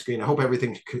sharing my screen. I hope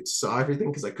everything saw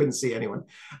everything because I couldn't see anyone.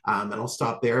 And I'll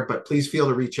stop there, but please feel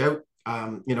to reach out.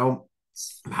 I'm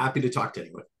happy to talk to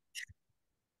anyone.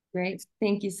 Great.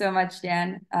 Thank you so much,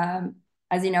 Dan.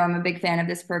 As you know, I'm a big fan of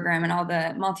this program and all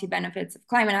the multi-benefits of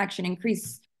climate action,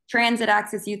 increased transit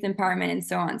access, youth empowerment, and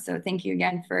so on. So thank you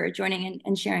again for joining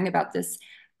and sharing about this.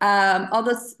 All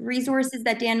those resources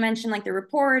that Dan mentioned, like the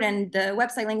report and the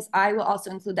website links, I will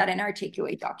also include that in our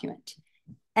takeaway document.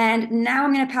 And now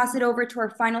I'm going to pass it over to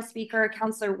our final speaker,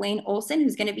 Councillor Wayne Olson,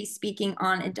 who's going to be speaking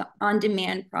on an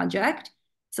on-demand project.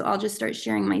 So I'll just start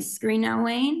sharing my screen now,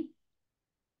 Wayne.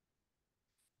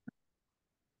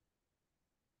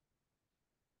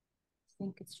 I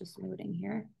think it's just loading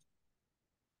here.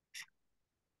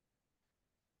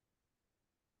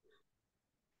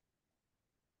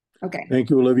 Okay. Thank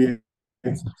you, Olivia.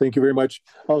 Thank you very much.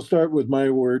 I'll start with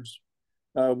my words.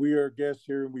 We are guests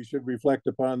here, and we should reflect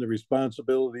upon the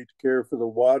responsibility to care for the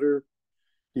water,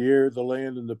 the air, the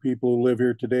land, and the people who live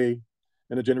here today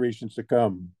and the generations to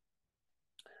come.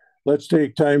 Let's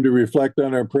take time to reflect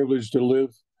on our privilege to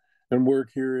live and work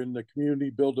here in the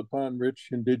community built upon rich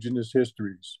Indigenous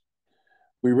histories.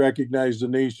 We recognize the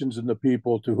nations and the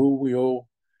people to whom we owe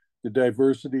the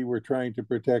diversity we're trying to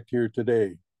protect here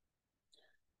today.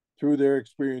 Through their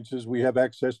experiences, we have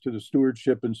access to the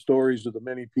stewardship and stories of the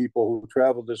many people who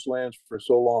traveled this land for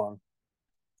so long.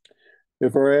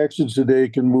 If our actions today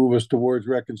can move us towards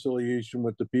reconciliation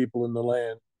with the people in the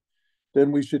land,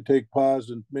 then we should take pause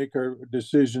and make our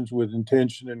decisions with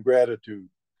intention and gratitude.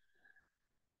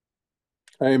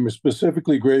 I am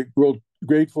specifically grateful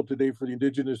today for the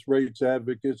Indigenous rights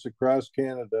advocates across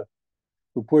Canada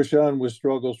who push on with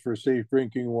struggles for safe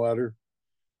drinking water.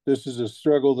 This is a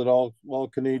struggle that all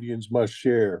Canadians must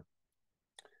share.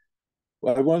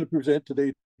 Well, I want to present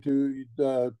today to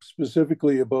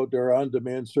specifically about our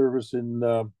on-demand service in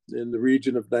the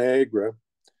region of Niagara,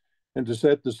 and to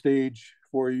set the stage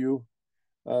for you.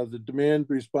 The demand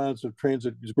response of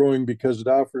transit is growing because it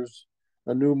offers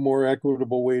a new, more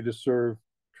equitable way to serve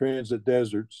transit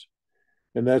deserts.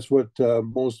 And that's what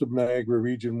most of Niagara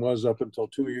region was up until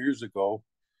 2 years ago.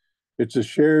 It's a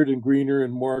shared and greener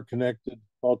and more connected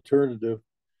alternative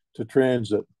to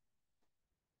transit.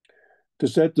 To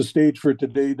set the stage for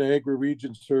today, Niagara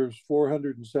region serves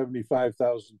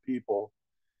 475,000 people.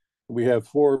 We have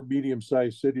 4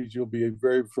 medium-sized cities you'll be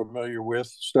very familiar with,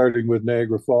 starting with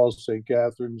Niagara Falls, St.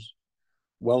 Catharines,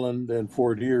 Welland, and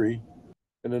Fort Erie,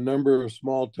 and a number of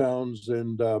small towns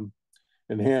and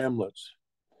hamlets.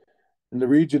 And the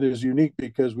region is unique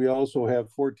because we also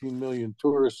have 14 million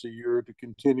tourists a year to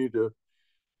continue to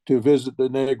visit the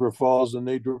Niagara Falls, and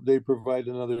they provide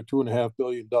another $2.5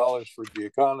 billion for the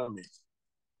economy.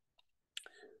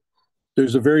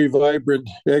 There's a very vibrant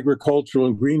agricultural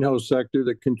and greenhouse sector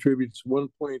that contributes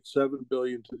 $1.7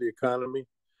 billion to the economy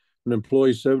and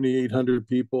employs 7,800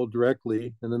 people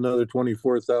directly and another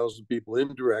 24,000 people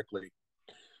indirectly.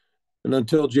 And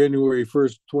until January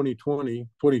 1st,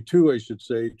 2022, I should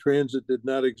say, transit did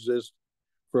not exist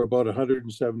for about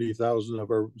 170,000 of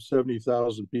our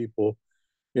 70,000 people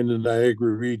in the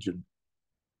Niagara region.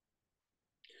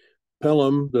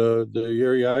 Pelham, the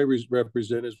area I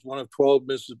represent, is one of 12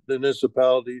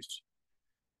 municipalities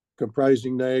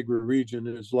comprising Niagara region.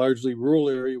 It's largely rural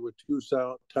area with 2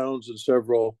 towns and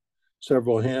several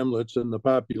hamlets, and the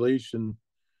population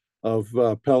of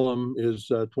Pelham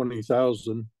is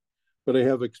 20,000. But I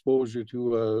have exposure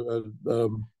to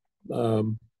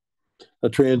a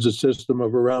transit system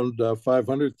of around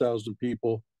 500,000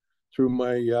 people through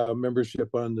my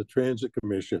membership on the Transit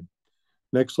Commission.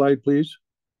 Next slide, please.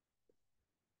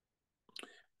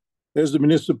 As the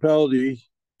municipality,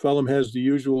 Pelham has the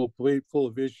usual plate full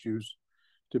of issues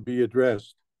to be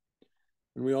addressed.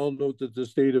 And we all note that the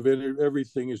state of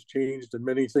everything has changed, and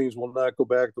many things will not go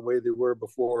back the way they were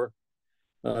before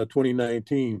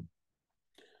 2019.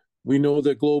 We know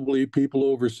that globally, people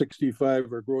over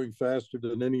 65 are growing faster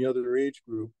than any other age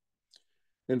group.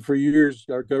 And for years,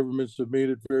 our governments have made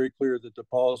it very clear that the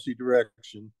policy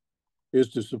direction is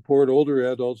to support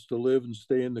older adults to live and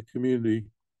stay in the community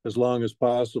as long as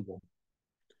possible.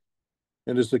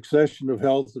 And a succession of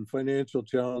health and financial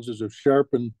challenges have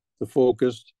sharpened the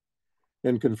focus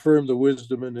and confirmed the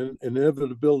wisdom and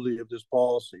inevitability of this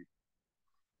policy.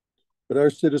 But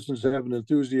our citizens have an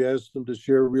enthusiasm to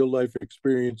share real-life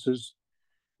experiences,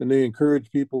 and they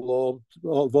encourage people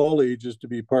of all ages to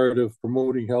be part of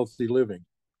promoting healthy living.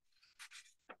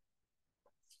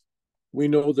 We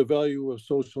know the value of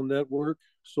social network,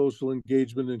 social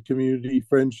engagement, and community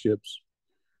friendships.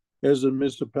 As a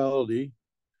municipality,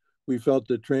 we felt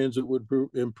that transit would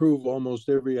improve almost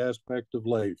every aspect of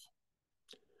life.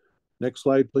 Next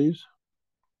slide, please.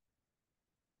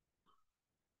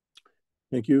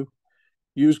 Thank you.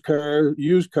 Used car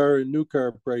and new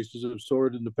car prices have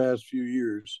soared in the past few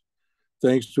years,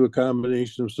 thanks to a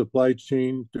combination of supply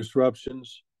chain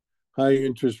disruptions, high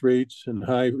interest rates, and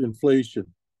high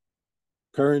inflation.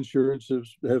 Car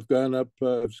insurances have gone up,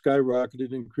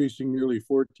 skyrocketed, increasing nearly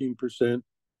 14%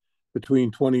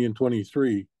 between 20 and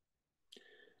 23.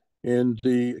 And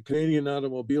the Canadian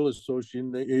Automobile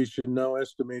Association now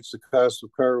estimates the cost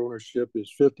of car ownership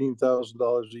is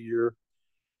 $15,000 a year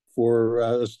for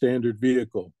a standard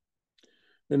vehicle.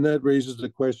 And that raises the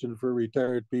question for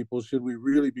retired people, should we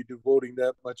really be devoting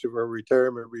that much of our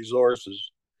retirement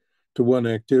resources to one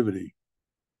activity?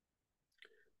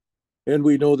 And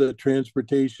we know that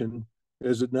transportation,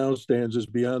 as it now stands, is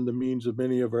beyond the means of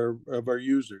many of our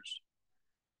users.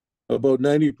 About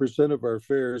 90% of our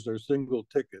fares are single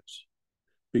tickets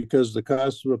because the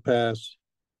cost of a pass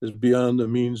is beyond the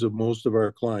means of most of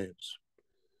our clients.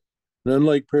 And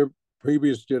unlike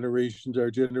previous generations, our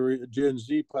Gen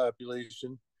Z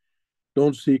population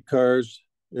don't see cars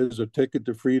as a ticket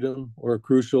to freedom or a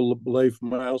crucial life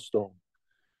milestone.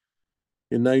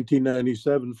 In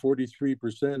 1997,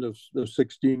 43% of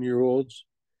 16-year-olds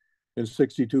and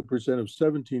 62% of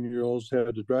 17-year-olds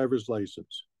had a driver's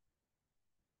license.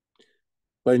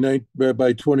 By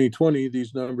 2020,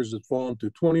 these numbers have fallen to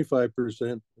 25%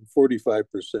 and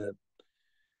 45%.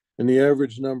 And the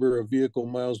average number of vehicle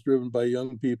miles driven by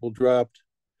young people dropped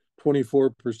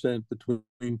 24%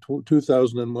 between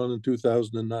 2001 and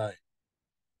 2009.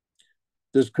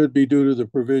 This could be due to the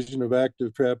provision of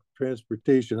active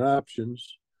transportation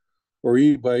options or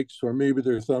e-bikes, or maybe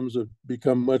their thumbs have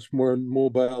become much more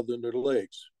mobile than their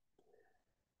legs.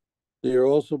 They are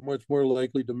also much more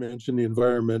likely to mention the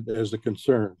environment as a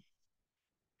concern.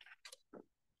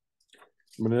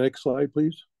 The next slide,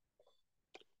 please.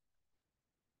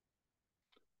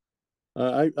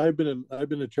 I've been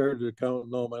a chartered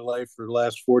accountant all my life for the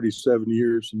last 47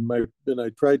 years, and I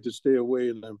tried to stay away,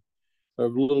 and I'm a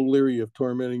little leery of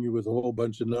tormenting you with a whole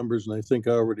bunch of numbers, and I think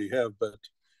I already have, but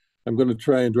I'm going to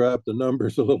try and drop the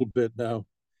numbers a little bit now.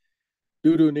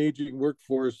 Due to an aging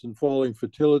workforce and falling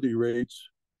fertility rates,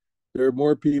 there are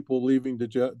more people leaving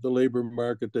the labor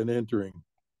market than entering.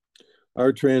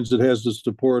 Our transit has the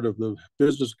support of the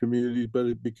business community,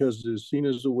 but because it is seen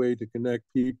as a way to connect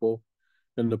people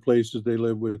and the places they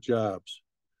live with jobs.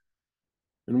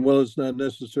 And while it's not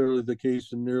necessarily the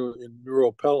case in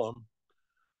Neuropelham,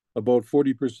 about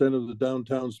 40% of the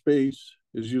downtown space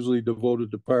is usually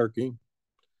devoted to parking.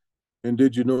 And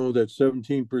did you know that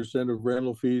 17% of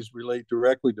rental fees relate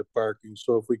directly to parking?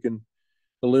 So if we can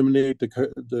eliminate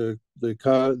the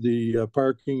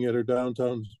parking at our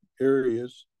downtown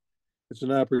areas, it's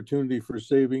an opportunity for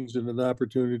savings and an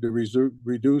opportunity to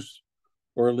reduce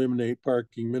or eliminate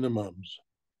parking minimums.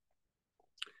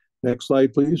 Next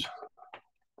slide, please.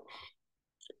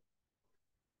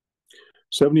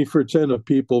 70% of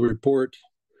people report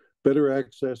better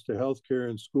access to healthcare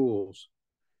and schools,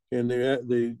 and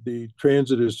the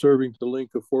transit is serving to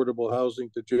link affordable housing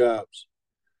to jobs.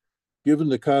 Given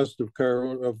the cost of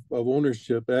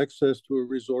ownership, access to a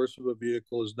resource of a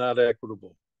vehicle is not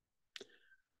equitable.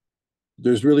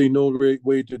 There's really no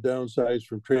way to downsize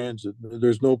from transit.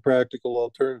 There's no practical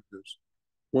alternatives.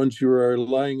 Once you are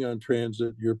relying on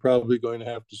transit, you're probably going to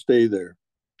have to stay there.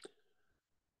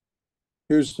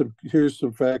 Here's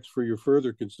some facts for your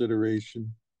further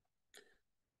consideration.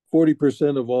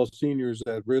 40% of all seniors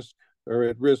are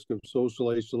at risk of social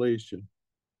isolation,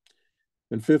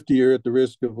 and 50% are at the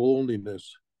risk of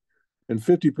loneliness. And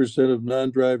 50% of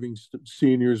non-driving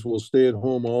seniors will stay at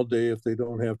home all day if they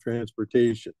don't have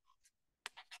transportation.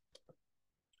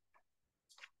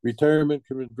 Retirement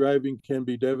driving can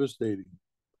be devastating.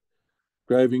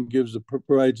 Driving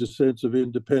provides a sense of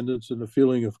independence and a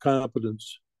feeling of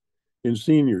competence in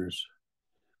seniors.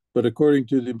 But according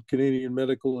to the Canadian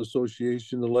Medical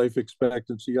Association, the life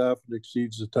expectancy often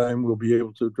exceeds the time we'll be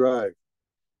able to drive.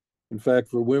 In fact,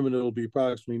 for women, it'll be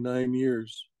approximately 9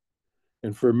 years,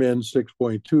 and for men,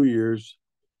 6.2 years,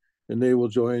 and they will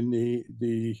join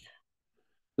the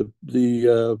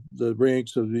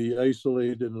ranks of the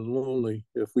isolated and lonely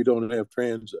if we don't have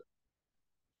transit.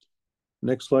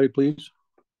 Next slide, please.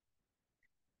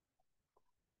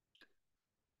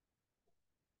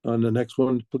 On the next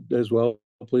one as well,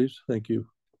 please. Thank you.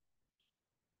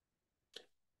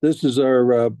 This is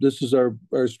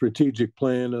our strategic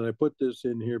plan, and I put this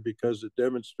in here because it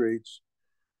demonstrates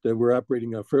that we're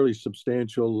operating a fairly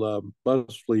substantial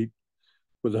bus fleet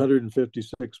with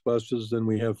 156 buses, and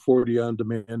we have 40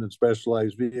 on-demand and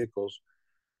specialized vehicles.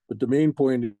 But the main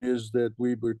point is that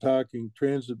we were talking,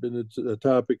 transit been a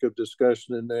topic of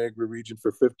discussion in the Niagara region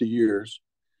for 50 years,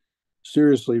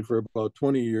 seriously for about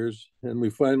 20 years, and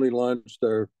we finally launched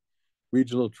our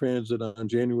regional transit on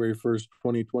January 1st,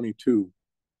 2022.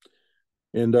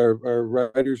 And our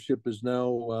ridership has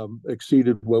now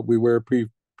exceeded what we were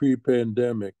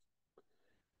pre-pandemic.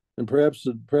 And perhaps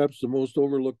the most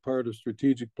overlooked part of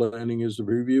strategic planning is a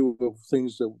review of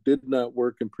things that did not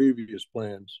work in previous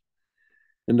plans.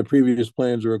 And the previous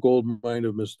plans are a gold mine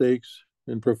of mistakes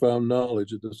and profound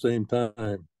knowledge at the same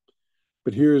time.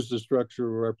 But here's the structure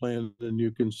of our plan, and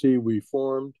you can see we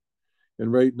formed,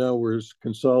 and right now we're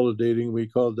consolidating. We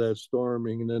call that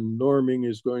storming, and then norming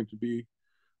is going to be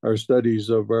our studies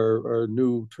of our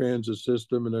new transit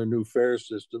system and our new fare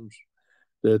systems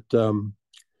that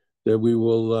we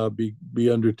will be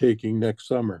undertaking next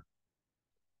summer.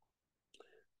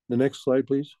 The next slide,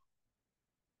 please.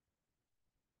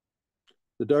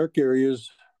 The dark areas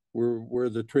were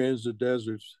the transit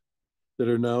deserts that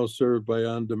are now served by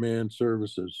on-demand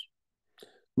services.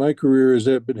 My career has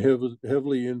been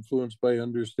heavily influenced by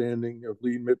understanding of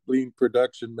lean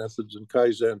production methods and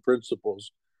Kaizen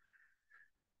principles.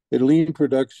 In lean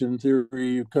production theory,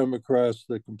 you come across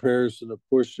the comparison of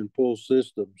push and pull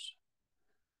systems.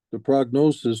 The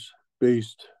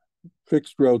prognosis-based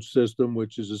fixed route system,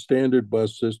 which is a standard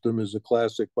bus system, is a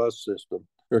classic bus system,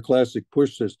 or classic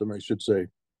push system, I should say.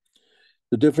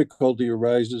 The difficulty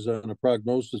arises on a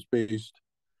prognosis-based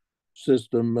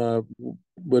system,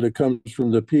 but it comes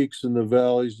from the peaks and the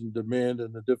valleys in demand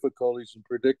and the difficulties in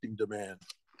predicting demand.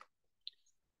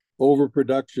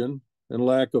 Overproduction and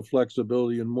lack of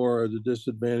flexibility and more are the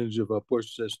disadvantage of a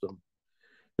push system.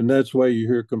 And that's why you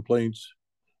hear complaints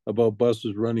about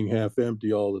buses running half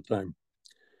empty all the time.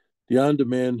 The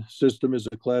on-demand system is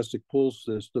a classic pull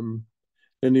system,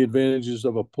 and the advantages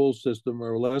of a pull system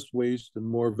are less waste and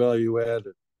more value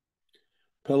added.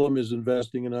 Pelham is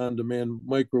investing in on-demand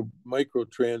micro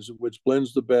transit, which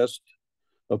blends the best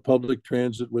of public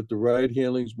transit with the ride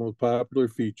hailing's most popular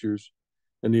features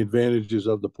and the advantages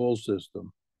of the pull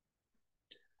system.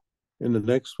 And the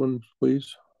next one,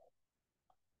 please.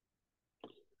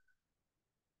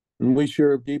 And we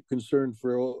share a deep concern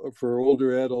for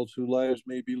older adults whose lives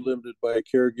may be limited by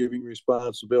caregiving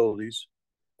responsibilities,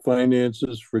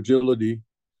 finances, fragility,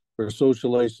 or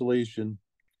social isolation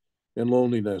and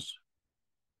loneliness.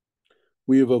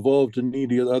 We have evolved to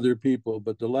need other people,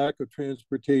 but the lack of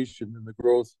transportation and the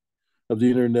growth of the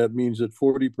internet means that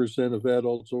 40% of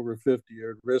adults over 50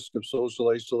 are at risk of social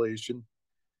isolation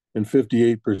and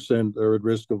 58% are at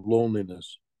risk of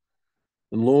loneliness.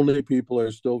 And lonely people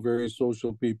are still very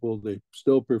social people. They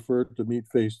still prefer to meet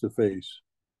face to face.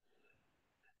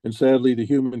 And sadly, the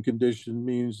human condition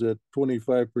means that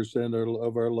 25%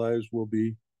 of our lives will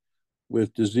be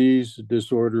with disease,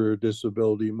 disorder, or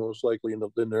disability, most likely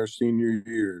in our senior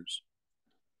years.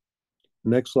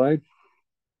 Next slide.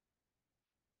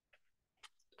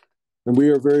 And we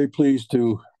are very pleased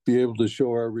to be able to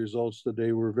show our results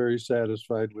today. We're very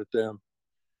satisfied with them.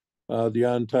 The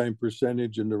on-time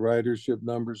percentage and the ridership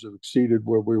numbers have exceeded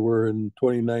where we were in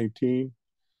 2019,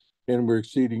 and we're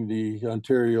exceeding the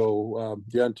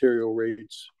Ontario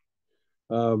rates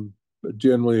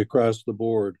generally across the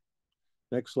board.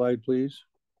 Next slide, please.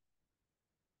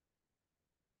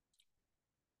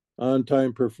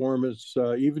 On-time performance,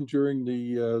 even during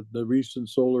the recent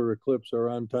solar eclipse, our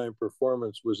on-time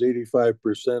performance was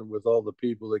 85% with all the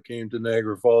people that came to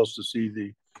Niagara Falls to see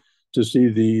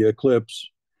the eclipse.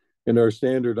 And our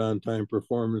standard on-time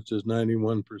performance is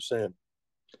 91%.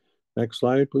 Next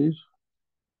slide, please.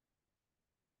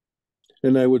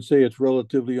 And I would say it's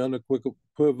relatively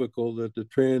unequivocal that the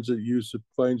transit use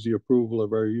finds the approval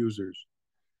of our users.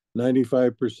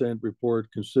 95%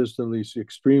 report consistently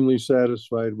extremely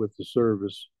satisfied with the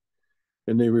service,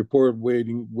 and they report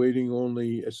waiting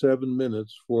only 7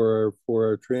 minutes for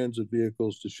our transit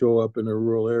vehicles to show up in a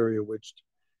rural area, which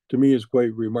to me is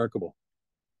quite remarkable.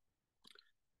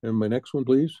 And my next one,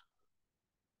 please.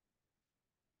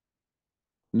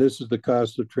 And this is the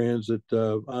cost of transit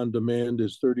on demand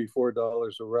is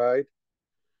 $34 a ride,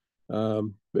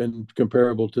 and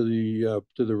comparable to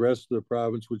the rest of the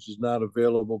province, which is not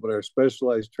available. But our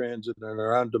specialized transit and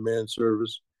our on-demand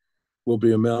service will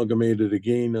be amalgamated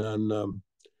again on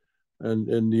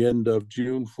in the end of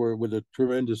June with a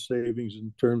tremendous savings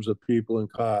in terms of people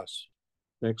and costs.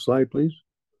 Next slide, please.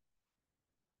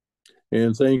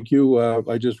 And thank you.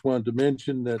 I just wanted to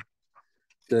mention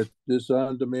that this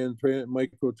on-demand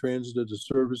micro transit is a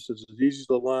service that's easy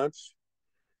to launch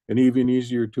and even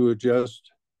easier to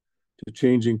adjust to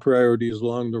changing priorities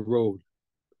along the road.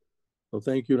 So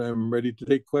thank you, and I'm ready to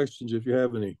take questions if you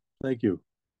have any. Thank you.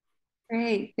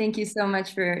 Great. Thank you so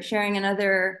much for sharing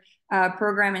another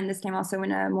program, and this time also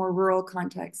in a more rural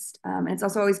context. And it's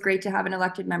also always great to have an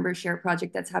elected member share a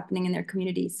project that's happening in their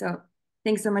community. So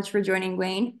thanks so much for joining,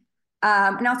 Wayne.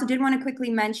 And I also did want to quickly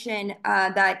mention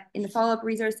that in the follow-up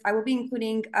resource, I will be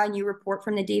including a new report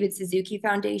from the David Suzuki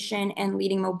Foundation and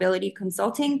Leading Mobility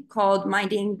Consulting called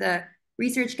Minding the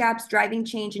Research Gaps, Driving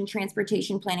Change in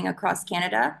Transportation Planning Across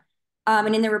Canada.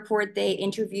 And in the report, they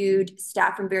interviewed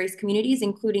staff from various communities,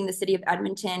 including the city of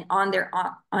Edmonton, on their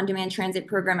on-demand transit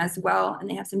program as well. And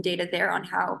they have some data there on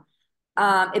how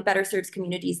it better serves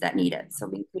communities that need it. So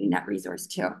I'll be including that resource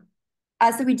too.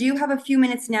 So we do have a few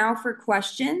minutes now for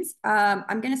questions.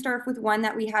 I'm going to start off with one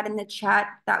that we had in the chat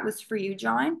that was for you,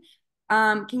 John.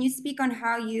 Can you speak on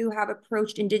how you have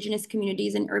approached Indigenous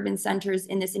communities and urban centers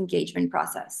in this engagement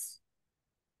process?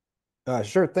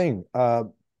 Sure thing.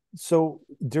 So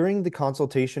during the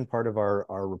consultation part of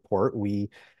our report, we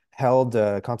held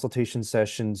consultation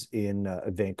sessions in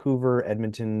Vancouver,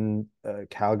 Edmonton,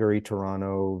 Calgary,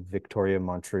 Toronto, Victoria,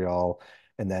 Montreal,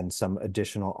 and then some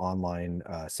additional online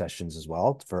sessions as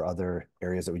well for other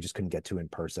areas that we just couldn't get to in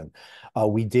person.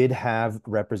 We did have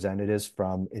representatives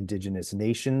from Indigenous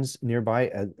nations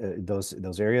nearby,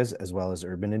 those areas, as well as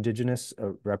urban Indigenous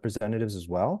representatives as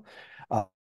well.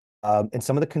 And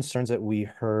some of the concerns that we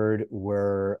heard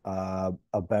were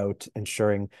about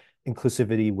ensuring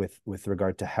inclusivity with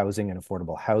regard to housing and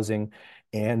affordable housing,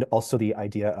 and also the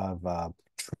idea of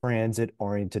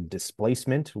transit-oriented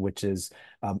displacement, which is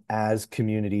as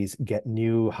communities get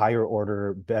new, higher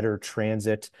order, better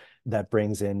transit that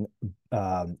brings in,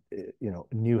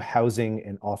 new housing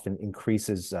and often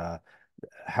increases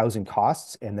housing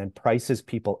costs and then prices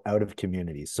people out of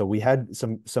communities. So we had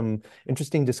some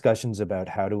interesting discussions about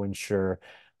how to ensure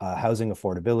housing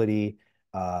affordability,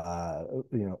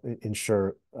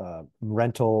 ensure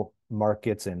rental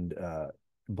markets and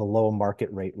below market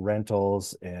rate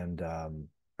rentals and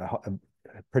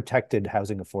protected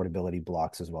housing affordability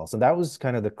blocks as well. So that was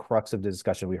kind of the crux of the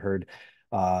discussion we heard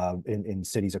in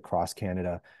cities across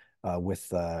Canada with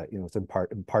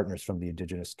partners from the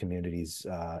Indigenous communities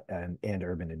and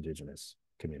urban Indigenous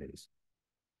communities.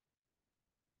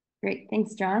 Great,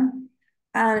 thanks, John.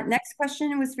 Next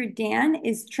question was for Dan.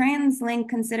 Is TransLink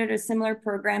considered a similar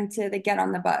program to the Get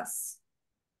on the Bus?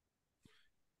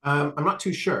 I'm not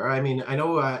too sure. I mean, I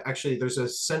know actually there's a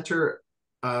center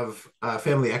of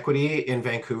family equity in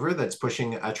Vancouver that's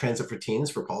pushing transit for teens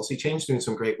for policy change, doing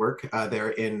some great work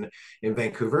there in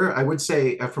Vancouver. I would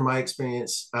say, from my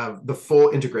experience, the full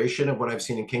integration of what I've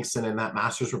seen in Kingston and that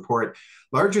master's report,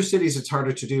 larger cities, it's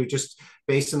harder to do just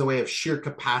based on the way of sheer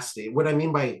capacity. What I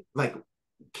mean by like,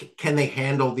 can they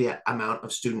handle the amount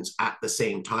of students at the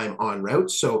same time on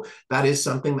routes? So that is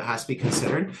something that has to be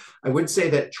considered. I would say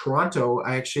that Toronto,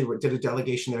 I actually did a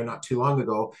delegation there not too long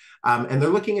ago, and they're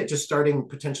looking at just starting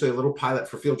potentially a little pilot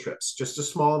for field trips, just a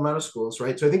small amount of schools,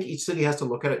 right? So I think each city has to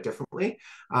look at it differently,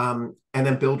 and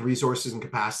then build resources and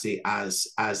capacity as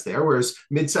there, whereas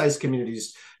mid-sized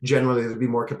communities, generally there'd be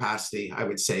more capacity, I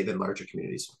would say, than larger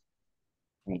communities.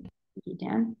 Great, thank you,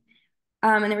 Dan.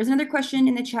 And there was another question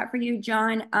in the chat for you,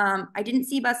 John. I didn't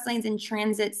see bus lanes and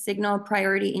transit signal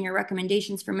priority in your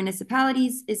recommendations for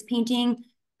municipalities. Is painting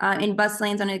in bus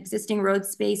lanes on existing road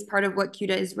space part of what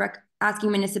CUDA is asking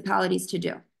municipalities to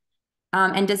do?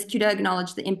 And does CUDA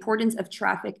acknowledge the importance of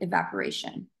traffic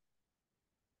evaporation?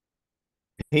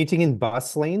 Painting in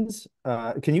bus lanes?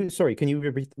 Can you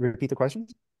repeat the question?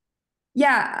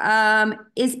 Yeah,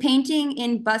 is painting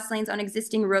in bus lanes on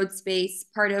existing road space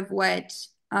part of what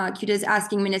CUDA is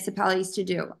asking municipalities to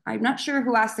do? I'm not sure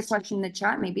who asked the question in the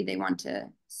chat. Maybe they want to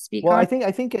speak Well, on.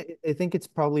 I think it's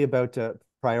probably about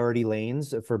priority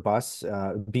lanes for bus,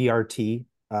 BRT.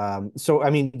 So I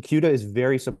mean, CUDA is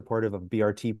very supportive of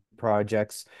BRT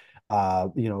projects.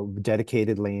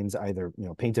 Dedicated lanes, either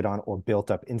painted on or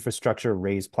built up infrastructure,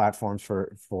 raised platforms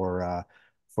for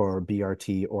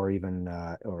BRT or even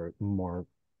or more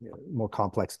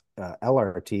complex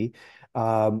LRT.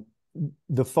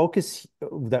 The focus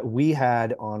that we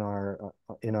had on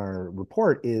in our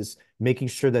report is making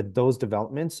sure that those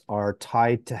developments are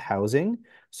tied to housing,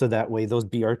 so that way those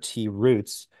BRT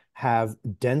routes have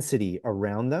density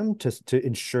around them to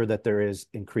ensure that there is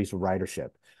increased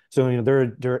ridership. So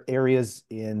there are areas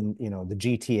in the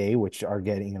GTA which are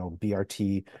getting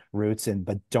BRT routes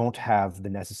but don't have the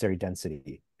necessary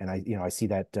density. And I see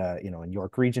that in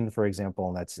York Region, for example,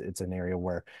 and it's an area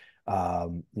where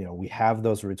we have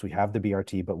those routes, we have the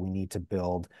BRT, but we need to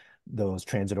build those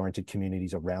transit-oriented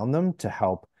communities around them to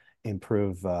help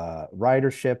improve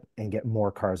ridership and get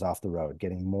more cars off the road,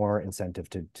 getting more incentive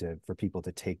for people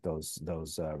to take those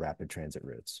rapid transit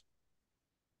routes.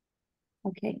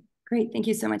 Okay, great. Thank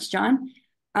you so much, John.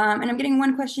 And I'm getting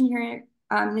one question here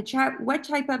in the chat.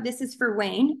 This is for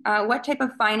Wayne, what type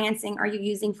of financing are you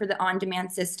using for the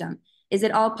on-demand system? Is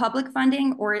it all public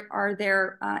funding, or are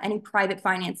there any private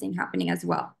financing happening as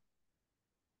well?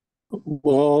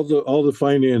 Well, all the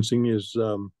financing is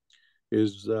on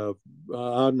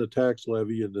the tax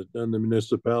levy and the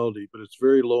municipality, but it's a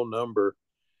very low number.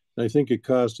 I think it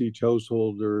costs each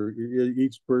household or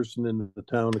each person in the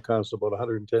town, it costs about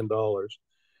 $110.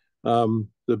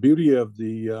 The beauty of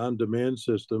the on-demand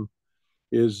system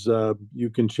is you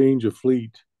can change a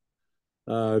fleet.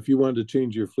 If you want to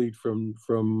change your fleet from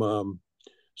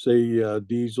say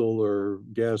diesel or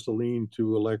gasoline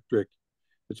to electric,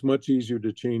 it's much easier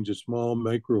to change a small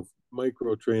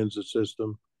micro transit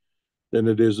system than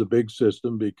it is a big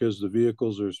system, because the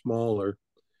vehicles are smaller.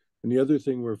 And the other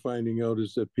thing we're finding out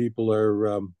is that people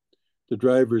are the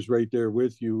driver's right there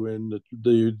with you, and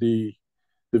the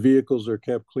vehicles are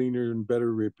kept cleaner and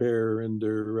better repair, and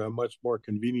they're much more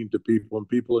convenient to people, and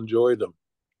people enjoy them.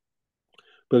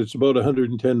 But it's about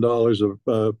 $110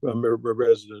 a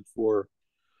resident for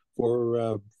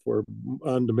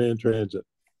on-demand transit.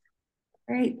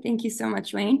 Great, thank you so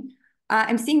much, Wayne.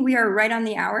 I'm seeing we are right on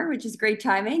the hour, which is great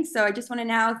timing. So I just want to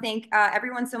now thank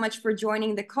everyone so much for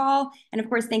joining the call. And of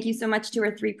course, thank you so much to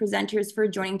our three presenters for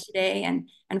joining today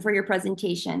and for your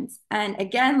presentations. And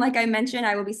again, like I mentioned,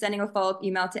 I will be sending a follow-up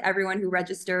email to everyone who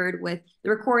registered with the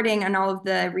recording and all of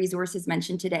the resources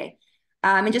mentioned today.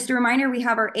 And just a reminder, we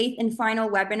have our 8th and final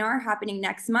webinar happening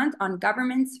next month on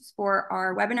governments for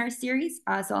our webinar series.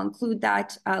 So I'll include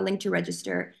that link to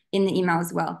register in the email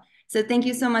as well. So thank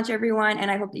you so much, everyone, and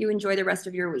I hope that you enjoy the rest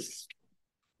of your week.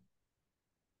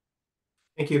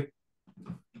 Thank you.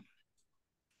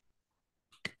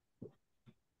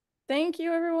 Thank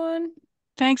you, everyone.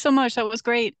 Thanks so much. That was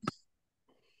great.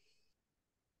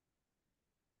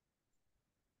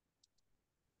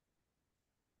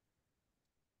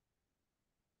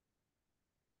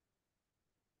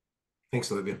 Thanks,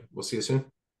 Olivia. We'll see you soon.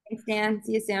 Thanks, Dan.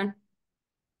 See you soon.